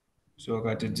 So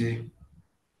ka tete.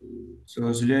 So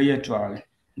zule ye twal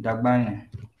dagbani.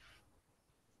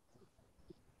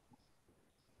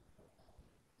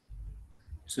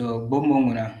 So bomo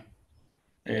nguna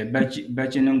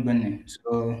bachi nan gbinni.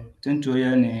 So tinto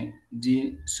ya ne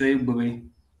di soy gbubi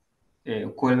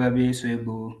kolba be soy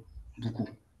gbubi buku.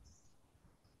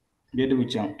 Bedi bu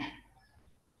cham.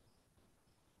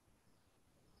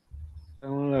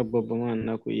 Wala babba man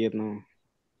na ku yirna.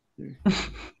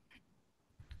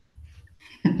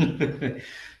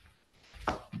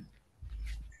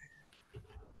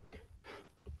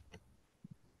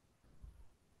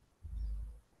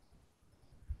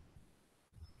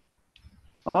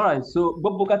 All right, so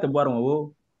Bobo got the bottom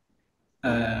of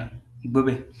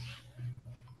Gbubi.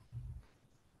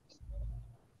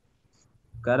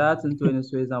 karatun to ne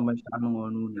so ya zama sha'anin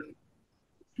wani ne.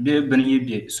 Be bani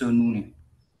ye so nuni.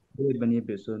 Bai bane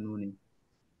bai so nuni.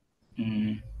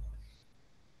 Okay.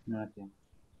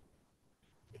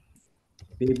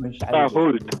 Bai ban sha'anin bai so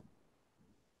Hold. nuni.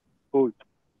 Hold.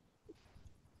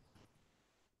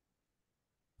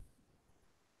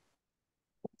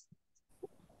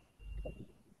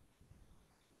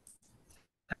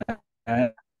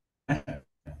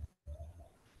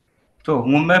 To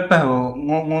ngumba pa ho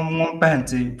ngumpa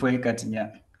nti foi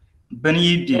katinya. Bani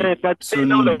ye But so they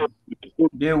know nuni. that.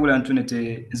 Be wulan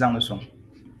tunete zang so.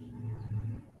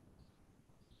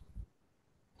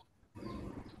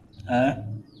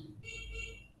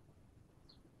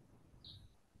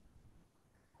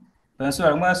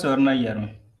 Pastor ma sor na yarum.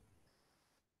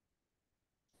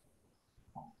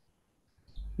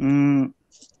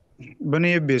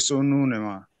 Bani be so nune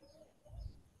ma.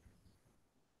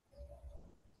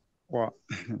 Wa.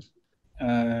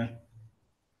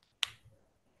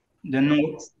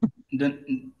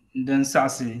 Den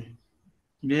sasi.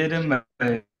 Be den ma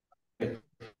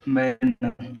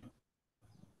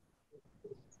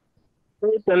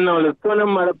They know the son of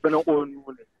my been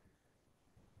on.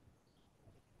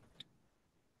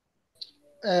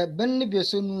 Banni be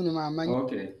so nuni ma man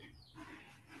Okay.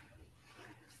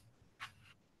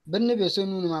 banni be so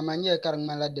nuni ma man ye karang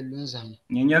mala de lunzam.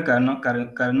 Nyanya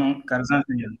karzan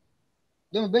fiyan.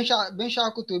 Dem ben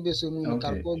sha ku to be so nuni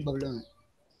kar Okay. ko gbablan.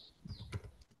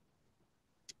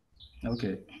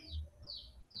 Okay.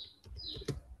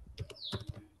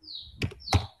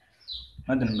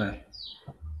 Madan ba.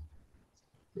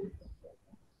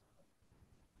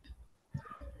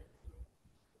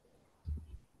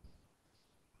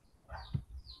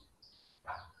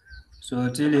 So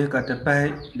tili ka ta pai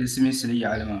da simisili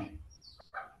yalima.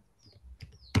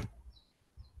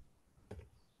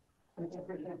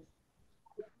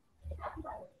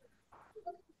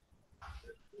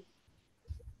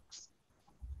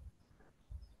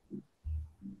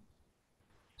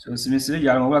 So simisi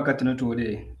yàlla wala ka tini toode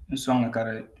n sɔŋ ni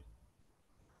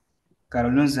ka di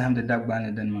lun zahimdi Dagbani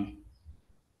dini maa.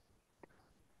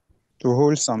 To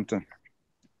hold something.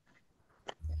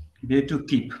 Be to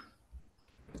keep.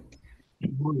 To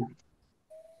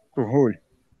hold.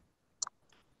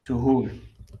 To hold.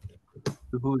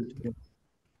 To hold.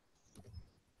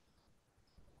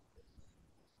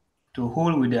 To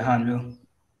hold with the hand.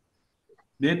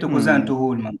 Be to kuzan to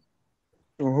hold man.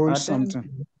 To hold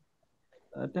something.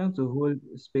 I think to hold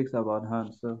speaks about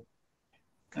hand, so.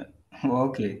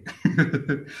 Okay.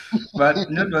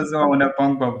 But not was on a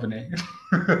punk company.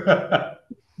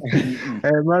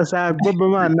 Masa gbogbo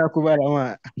ma na kubara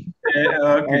ma.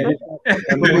 Okay.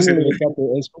 Gbogbo ka to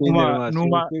explain ma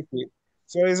Numa.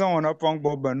 so So is on a punk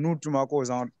bob but no tuma ko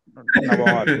on na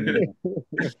ba.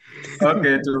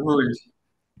 Okay, to hold.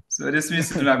 So this means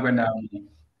to not go now.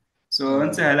 So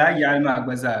until I yalma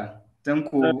baza.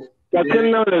 Tanko.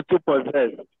 Catching now the two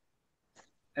possess.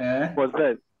 Eh?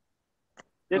 Possess.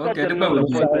 Okay, the Now the bubble.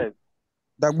 possess.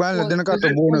 Dagbani didn't got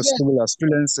the bonus school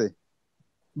students say.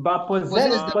 But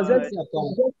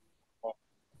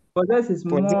Possess is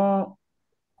more.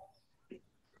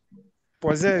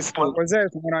 Possess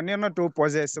when I not to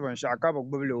possess when shaka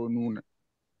bubble noon.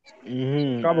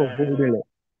 Cabo bubble.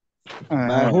 So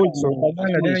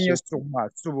Dagbani didn't use to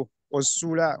much so or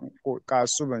sula ka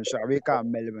suban shabe ka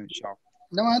melvin shop.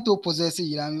 Dama to possess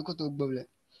yirami ko to gbole.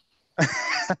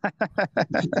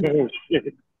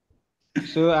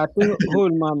 So I think whole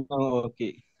man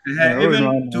okay.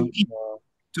 Even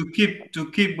to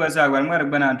keep baza wan mara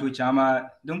bana to chama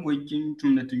don ko kin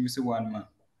tumna to use one ma.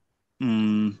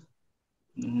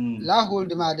 La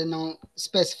hold ma de no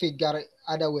specific gar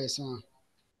other ways ma.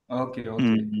 Okay.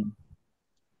 The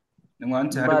one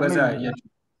to But baza ya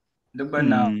the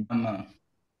bana ma.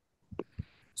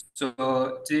 So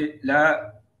ti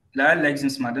la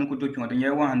Lexemes ma dan ko to pon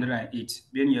ya 108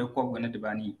 bien ya ko gona de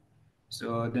bani.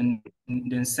 So then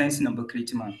sense number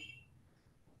create man.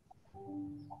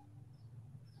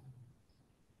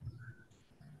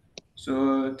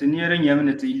 So tiniere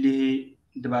nyamne ti ile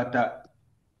debata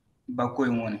bakoy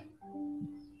woni.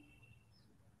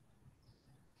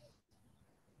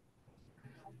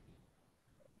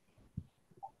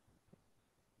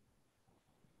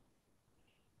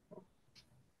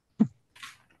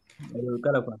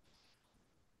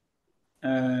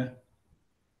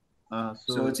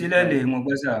 So tilele mo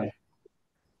baza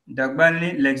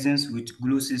Dagbanli Lexemes with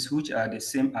glosses which are the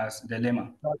same as the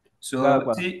lemma. So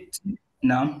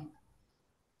now.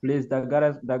 Please,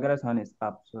 Dagara's hand is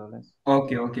up, so let's.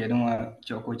 Okay. Don't worry.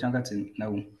 Choko changatin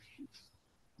now.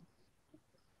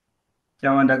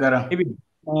 Chaman Dagara.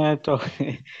 To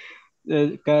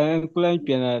ka kulan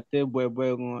pena te boy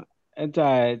ngo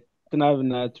enta tana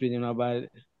na training about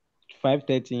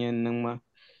 5:30 yan nan ma.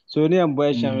 So ni am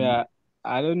boy sham ya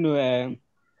I don't know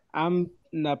I'm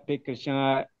not pick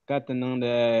shanga got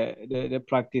the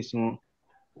practice mo.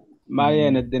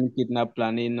 Maria na den kidnap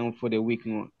planning for the week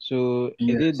no. So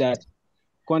Yes. it is that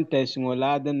contest ngo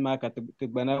la den ma ka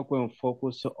bana ko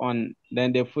focus on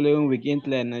then the following week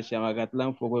intla na shama ka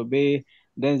plan for be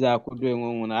then za ku do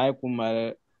ngo na ai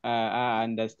kuma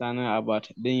understanding about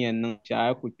din yan nan cha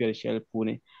ai ku kire shel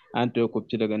pune an to ku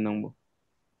ci daga nan bo.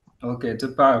 Okay, to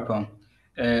PowerPoint.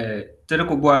 Tere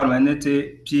ko boar ma ne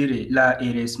te pire la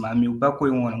eres ma mi ba ko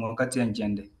won ngo ka ten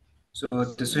jende. So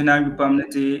te suna yu pam ne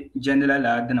te jende la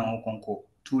dana ngo konko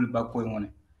tool ba ko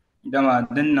won. Dama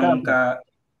den nan ka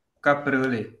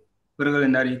perle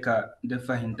nari ka de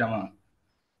fahimta ma.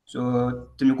 So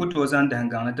te mi kuto zan da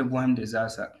hanga na te boham de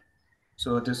zasa.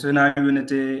 So te suna yu ne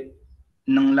te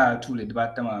nan la tool de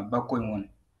ba tama ba ko won.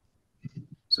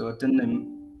 So ten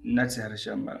na tsar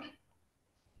shamba.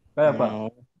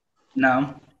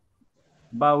 Now,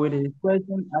 but with his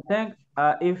question, I think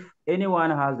if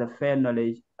anyone has the fair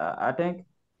knowledge, I think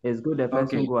it's good the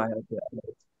person go ahead to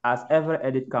edit, as every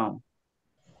edit count.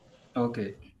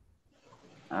 Okay.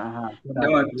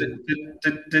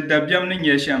 Te dabiam ni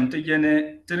nyɛ shɛm ti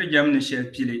yɛni ti di jɛm ni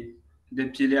shɛli pili di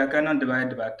pili a ka niŋ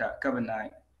dibata ka bi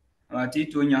naai amaa ti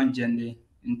yi tooi nyaŋ jɛndi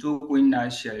n tooi ku naai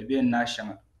shɛli bee n naai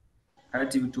shɛŋa hali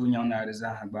ti bi tooi nyaŋ naai di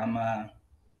zaaha gba amaa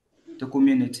ti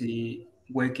community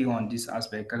working on this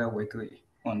aspect kala working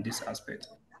on this aspect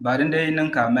ba din dai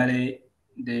niŋ ka mali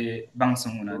di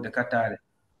baŋsim ŋuna di ka taali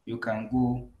you can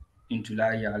go into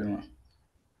la yaɣali maa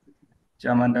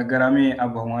chairman Dagara mi a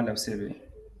bɔhi ŋɔ labisibi.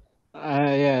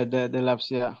 Yeah, the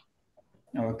labs, yeah.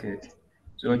 Okay.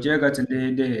 So Jagat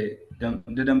the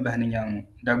Bahni Yang,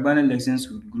 Dagbani Lexemes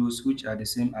with groups which are the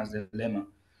same as the lemma.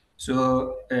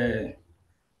 So the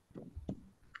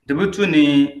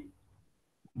Butuni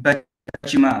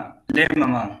Bachima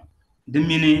lemma di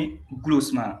mini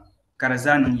glos maa ka di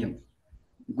zaa niŋ yim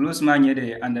glos maa nyɛ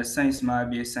di under science maa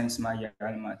bee science maa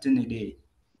yaɣali maa ti ni di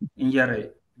n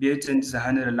yɛri bee ti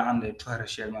zaha ni di laɣim di tɔhiri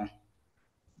shɛli maa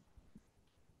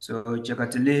so chɛ ka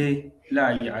ti lihi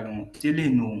laa yaɣali ŋɔ ti lihi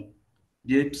noo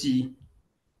bee pii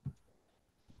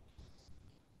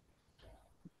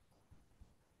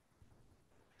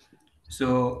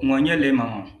so ŋɔ nyɛ lema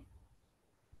maa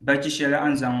bachi shɛli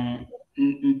an zaŋ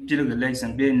n piligi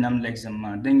lexim bee nam lexim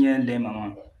maa din nyɛ lema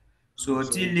maa so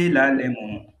ti lihi laa lema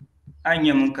ŋɔ a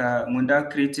nyɛ min ka ŋun daa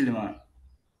create li maa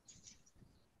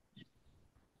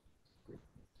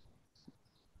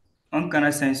n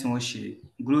kana science ŋɔ shee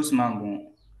glos maa n bɔŋɔ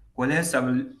ko lihi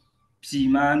sabi pii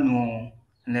maa noo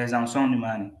n lihi zaŋ sɔŋ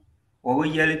nimaani o bi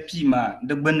yɛli pii maa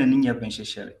di gbunni ni nyɛ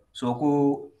binshɛshɛli so o ku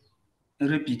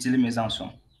repeat li mi zaŋ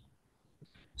sɔŋ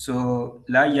so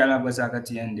laa yɛla gba zaa ka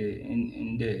ti yɛn n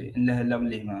lihi labi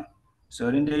lihi maa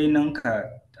so din dee niŋ ka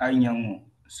a nya ŋɔ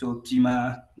so pii maa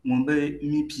ŋun bi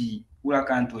mi pii wula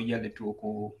ka n tooi yɛli ti o ko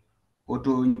o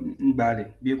to gbaali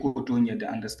bee ko o to nyɛ di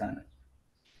understand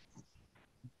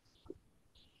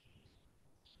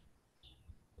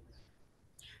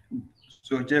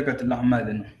so chɛ ka ti laɣim mali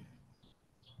dini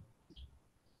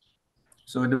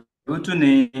so di bi tu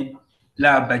ni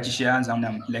laa bachi shɛli an zaŋ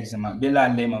nam lexim maa bee laa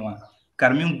lema maa ka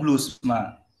di mini glos maa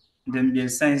din bɛ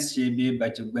science shee bee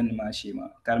bachi gbunni maa shee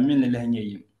maa ka di mini li lihi nyɛ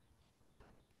yim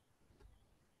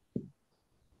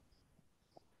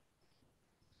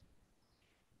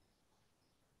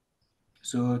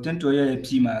so tin to yɛli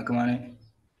pii maa kamani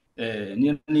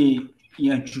niriba ni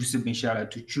yɛn choose binshɛɣu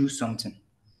to choose something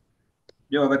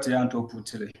bee wa ka ti yɛn to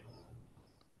puti li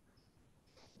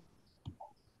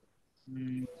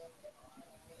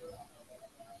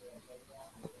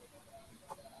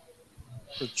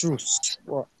To choose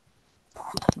what?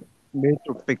 Be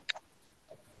to pick.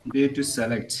 Be to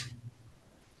select.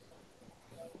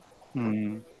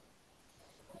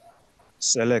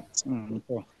 Select.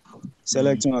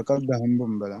 Select ma ka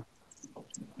gahambum bala.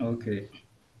 Okay.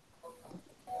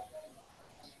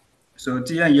 So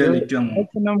ti yan yɛli kpɛŋŋɔ.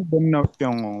 Nam bunna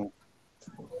kpɛŋŋɔ.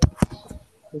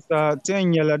 Sa ti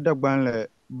yan yɛla Dagbanli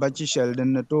bachi shɛli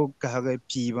din ni to kahigi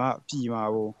pii maa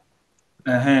wo.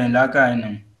 Laa ka yi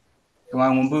niŋ.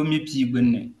 Kama ŋun bi mi pii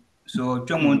gbunni. So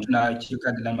kpɛŋŋɔ n tuna chɛ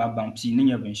ka di lan maa baŋ pii ni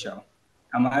nyɛ binshɛɣu.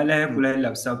 Amaa a lahi kuli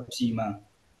labi sabi pii maa.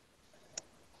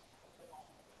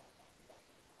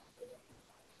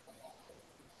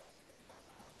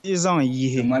 Ti zaŋ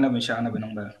yihi. Ti ŋmana binshɛɣu ni bi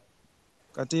niŋ bala.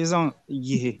 Ka ti zaŋ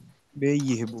yihi bee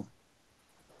yihibu.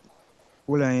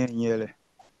 Wula yɛn yɛli.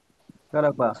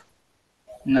 Karapa.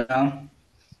 Naam.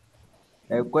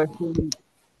 A question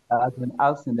has been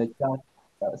asked in the chat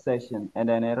section, and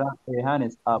then a hand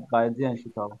is up by Dian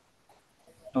Shikawa.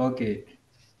 Okay.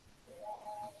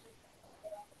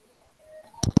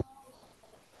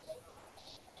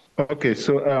 Okay,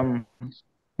 so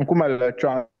Nkuma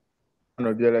electron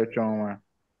of the electron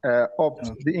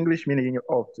opt the English meaning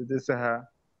opt this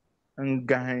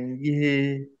ngahan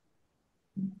yihe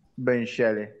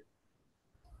benshele.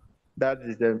 That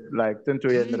is the like tento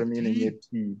yendra meaning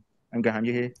p ngahan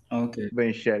yihe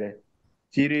benshele.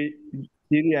 Tiri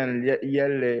and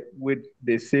yelle with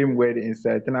the same word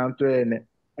inside. Tananto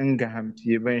ngahan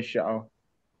pi benshao.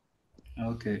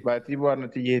 Okay. But if you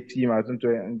want to hear team, I don't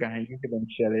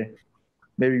know.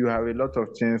 Maybe you have a lot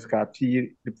of things. Ka pi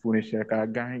the punisher, ka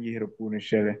gang you the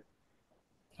punisher.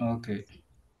 Okay.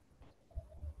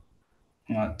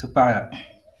 To para.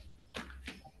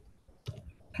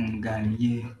 Gang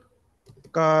ye.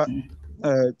 Ka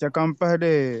cakampa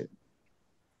de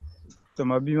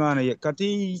tama bimana ye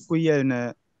kati ku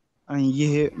yelna an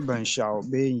yihi banshaw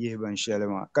be yihi banshele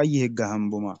ma ka yihi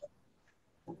gahambu ma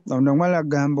dam mala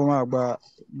gahambu ma gba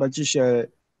bachi she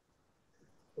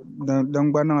dan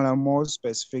gba na more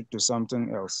specific to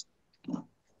something else.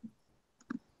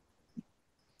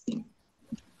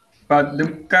 But the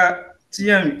ka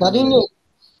tiyan Kadinyo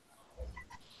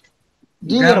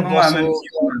dinyer boso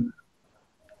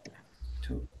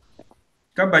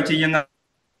ka bachi yanga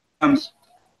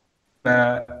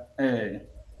ba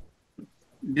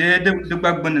bee di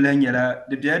gba gbunni la nyɛla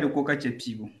di bɛla di ko ka chɛ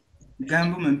piibu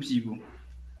gahambu mini piibu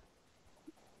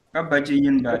ka bachi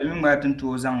yin ba di mi ŋmaa tin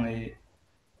tooi zaŋ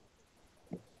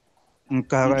n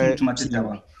tuma ti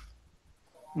taba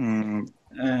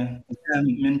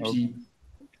mini pii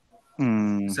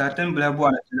saa tin bila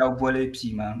bɔɣa ti la bɔli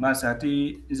pii maa saa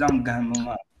ti zaŋ gahambu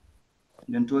maa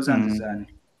din tooi zaŋ di zaa ni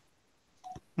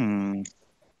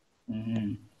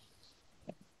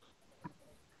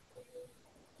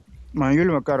Man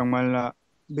yuli ma ka di ŋmanila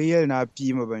bi yɛli ni a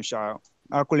pii mi binshɛɣu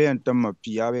a kuli yɛn tim mi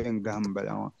pii a bi yɛn gaham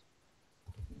bala ŋɔ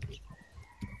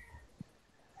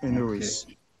anyways.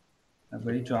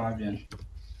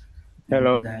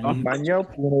 Hello. Manya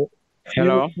puno.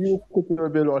 Hello. You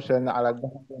could be lost and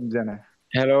Alexander.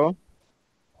 Hello.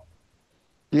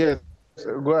 Yes,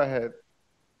 go ahead.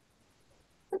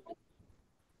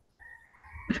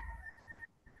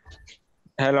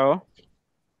 Hello.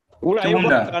 Ula ibu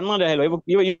Tugumda. kan mana hello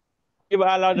ibu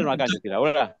ala dan makan juga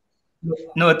ula.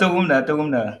 No, tugumda.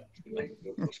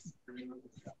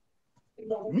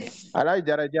 I like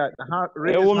Jaraja.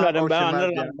 Raise Umla hand dan or bang Shema anda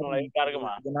Bian. langsung lagi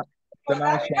karma. Then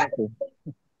I shank.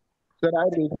 So I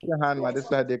raise your hand, my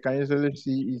sister. They can easily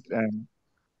see it and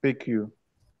pick you.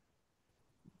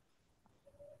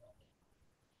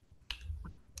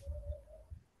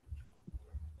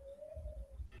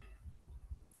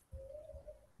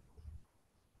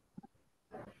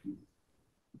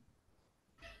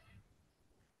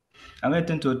 I'm going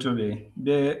to be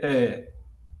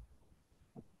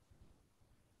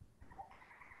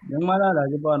Yang mana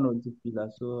lagi bawa notif pila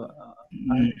so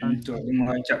to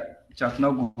mga chat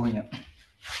na gunya.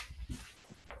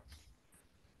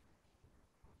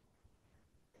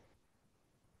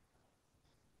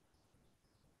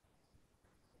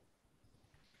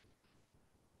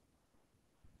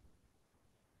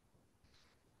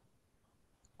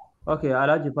 okay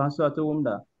ala Jepang so tu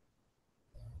umda.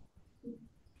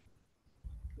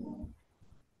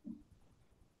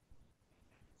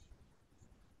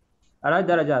 Ala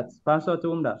darajat panso tu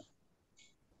umda.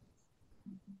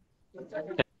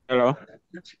 Hello.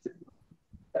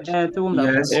 Tu umda.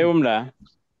 Yes. Umla.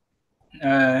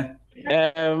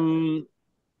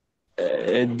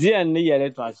 Dia ni yɛrɛ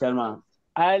tɔ seulement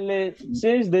ale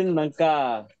since den man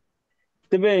ka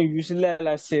tebe yusila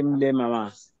la semle mama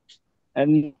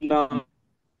and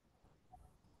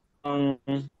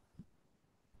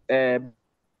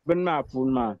ben ma pour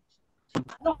ma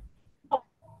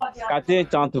ka te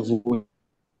tante vous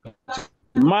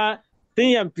ma tin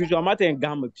yam plus ma te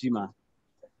gamme pi ma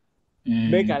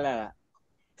be kala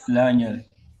La nyel.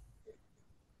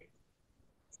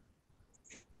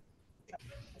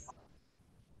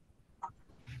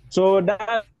 so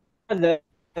that's the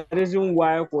reason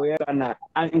why ko ya na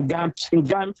and gam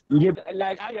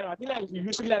like I feel like you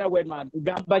use that word man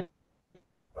gam but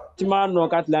man no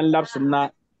kat lan laps na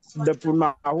the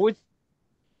puma which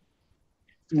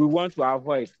we want to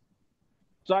avoid.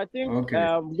 So I think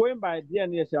going by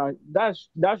DNA, that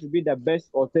should be the best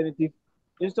alternative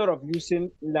instead of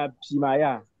using la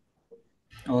pimaya.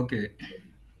 Okay.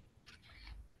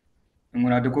 I'm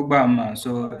gonna do ma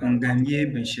so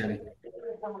nganye benshare.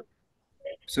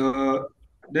 So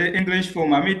the English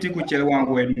form I mean to one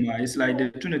word ma it's like the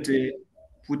opportunity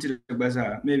put it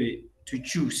bazaar maybe to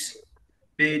choose,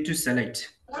 pay to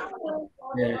select.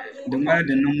 The more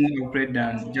the normal operate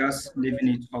than just leaving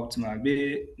it optimal.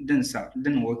 Be then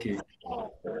okay.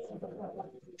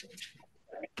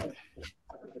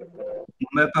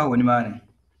 Mepa woni mane.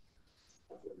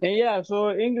 And yeah,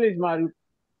 so English man.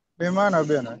 Bemana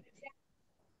bena.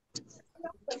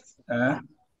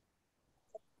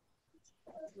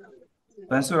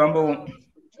 Penso rambo.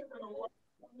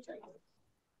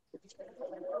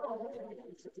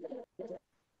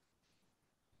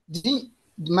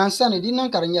 Mansani di nan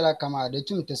karin yala kama da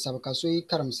tum te sabaka so yi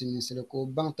karam simin ko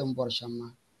bang tam bor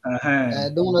shamma.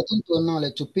 Don't let to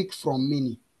know to pick from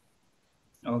many.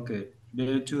 Okay.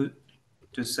 Be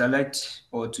to select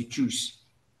or to choose.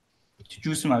 To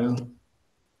choose my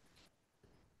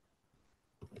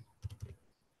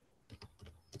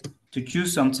to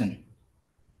choose something.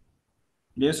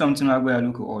 There's something I will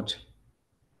look at.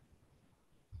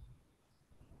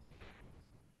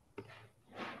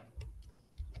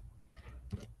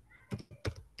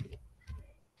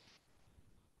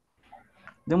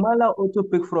 The mala auto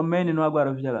pick from many no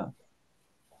agbar vjala.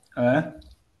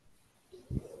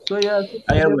 So yeah,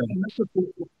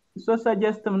 so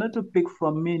suggest them not to pick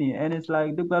from many and it's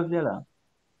like the Bavjala.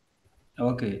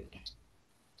 Okay.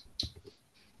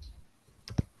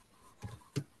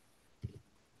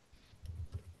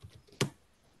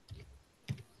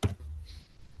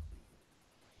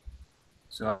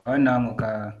 So I now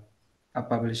a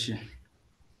publish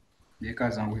the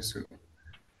kazan wisu.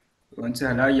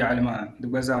 Until I yalma the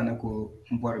bazana ko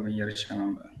mbor ben yar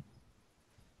shamba.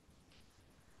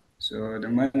 So the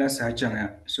mala sa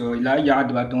changa. So la ya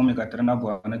adwa to me katrana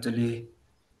bo na tele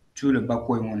chule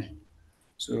bakoy mon.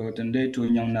 So tende to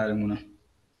nyang na muna.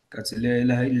 Katile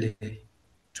la ile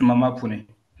tuma mapune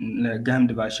la gam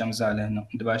de ba sham zala no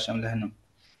de ba sham la no.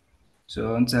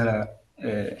 So until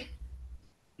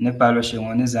ne palo shi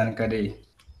woni zan kade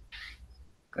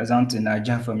kazanti na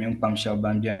jafa min pam shab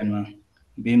ban bianwa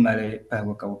be male pa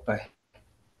ko pa.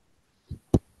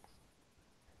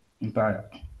 Impara.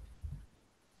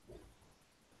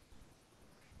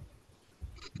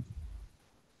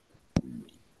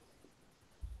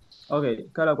 Okay,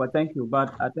 Kalakwa, thank you.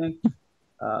 But I think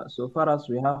so far as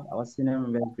we have our senior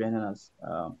members joining us,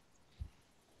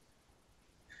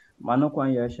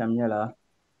 Manokwan Shamyala,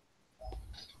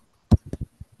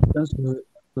 thanks to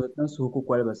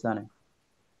Kukwal Basane,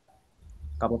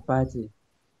 Kapa Party,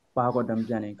 Pago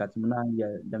Damjani, Katumna,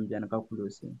 Damjan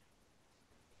Kakulusi.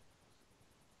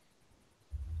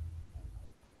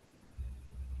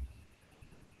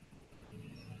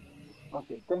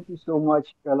 Okay, thank you so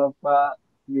much, Kalapa,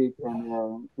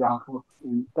 and Yanfu.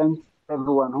 And thanks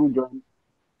everyone who joined.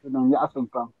 I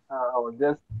was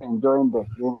just enjoying the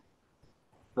game.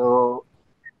 So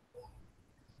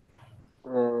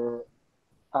uh,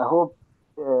 I hope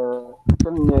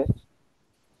send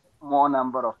more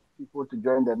number of people to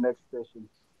join the next session.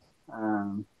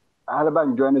 I had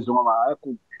been joining Zuma. I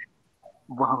could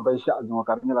buy shot Zuma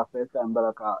Karnila first time,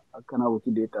 but I can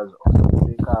Wikidata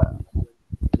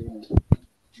training.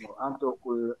 No, Anto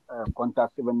could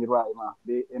contact even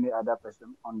any other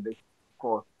person on this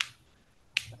course.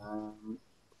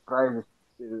 Prizes,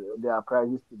 there are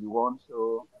prizes to be won.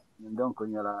 So don't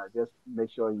just make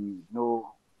sure you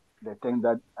know the things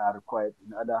that are required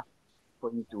in order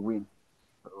for you to win.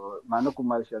 So, Manoku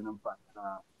Malaysia Nampa,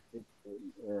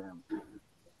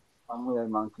 Samuel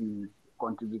Monkey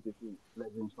contributed to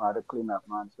Legends Mother Cleanup,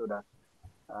 man, so that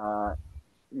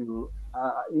you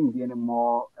are in getting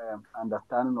more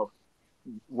understanding of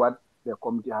what the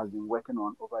committee has been working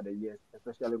on over the years,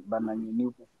 especially Banani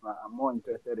new people. I'm more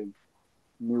interested in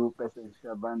new persons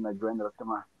ban na join the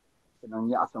tama and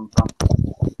ya some pam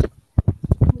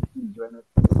join it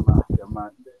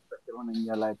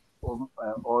like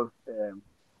all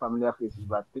familiar faces,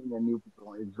 but I think the new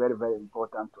people is very, very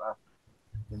important to us.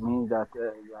 It means that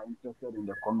you are interested in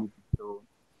the community. So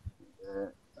uh,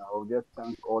 I will just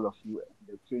thank all of you,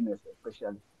 the trainers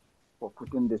especially, for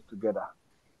putting this together.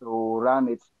 So run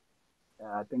it.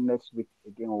 I think next week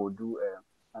again we'll do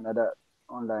another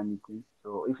online meeting.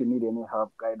 So if you need any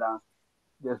help, guidance,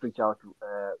 just reach out to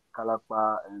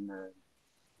Kalakpa and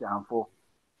Janfo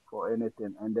for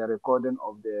anything. And the recording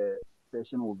of the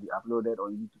session will be uploaded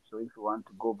on YouTube. So if you want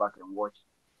to go back and watch,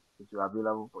 it will be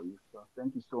available for you. So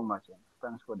thank you so much and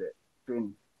thanks for the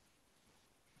training.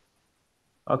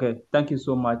 Okay, thank you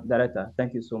so much, Director.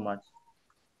 Thank you so much.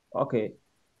 Okay,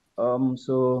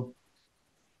 so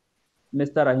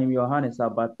Mr. Rahim, your hand is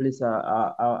up, but please,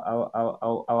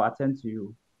 I'll attend to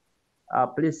you.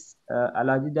 Please,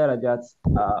 Alaji Darajat,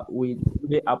 we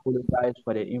really apologize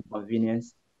for the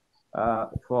inconvenience.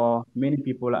 For many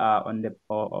people are on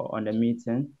the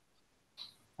meeting.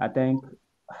 I think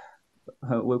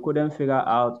we couldn't figure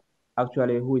out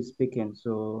actually who is speaking,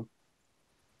 so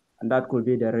and that could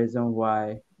be the reason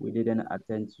why we didn't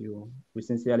attend to you. We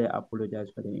sincerely apologize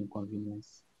for the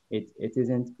inconvenience. It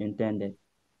isn't intended.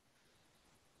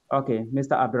 Okay,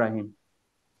 Mr. Abraham.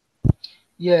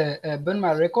 Yeah, ben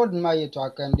my record ma yeto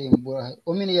akande mbo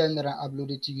omini ya ndara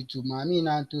upload to YouTube ma mi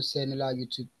na to send la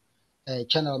YouTube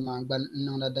channel man ban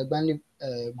na Dagbani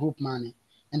group man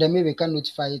and then maybe can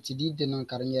notify it did the non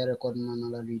career record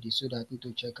man la read so that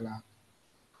to check la.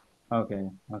 Okay.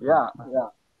 Yeah.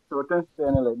 So thanks to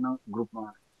any group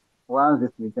man. Once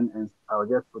this meeting ends, I'll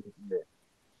just put it in the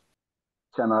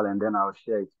channel and then I'll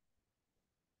share it.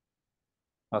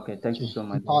 Okay, thank you so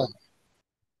much.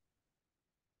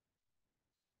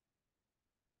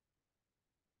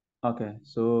 Okay,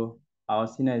 so our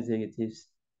senior executives,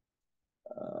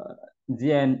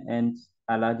 DN and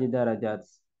Alaji Darajat,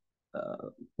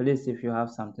 please, if you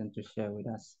have something to share with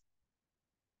us,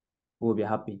 we'll be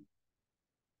happy.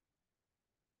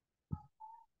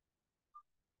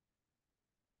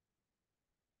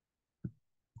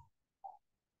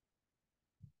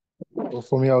 Well,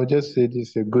 for me, I would just say this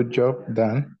is a good job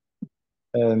done.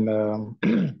 And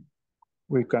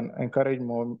we can encourage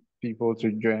more people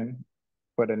to join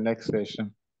for the next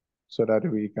session so that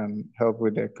we can help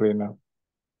with the cleanup.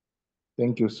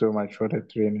 Thank you so much for the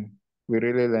training. We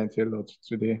really learned a lot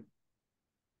today.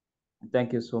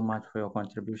 Thank you so much for your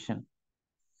contribution.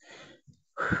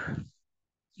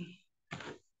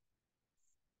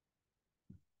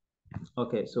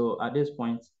 Okay, so at this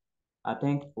point, I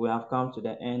think we have come to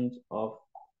the end of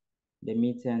the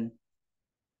meeting.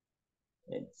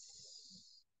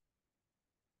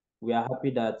 We are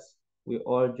happy that we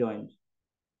all joined.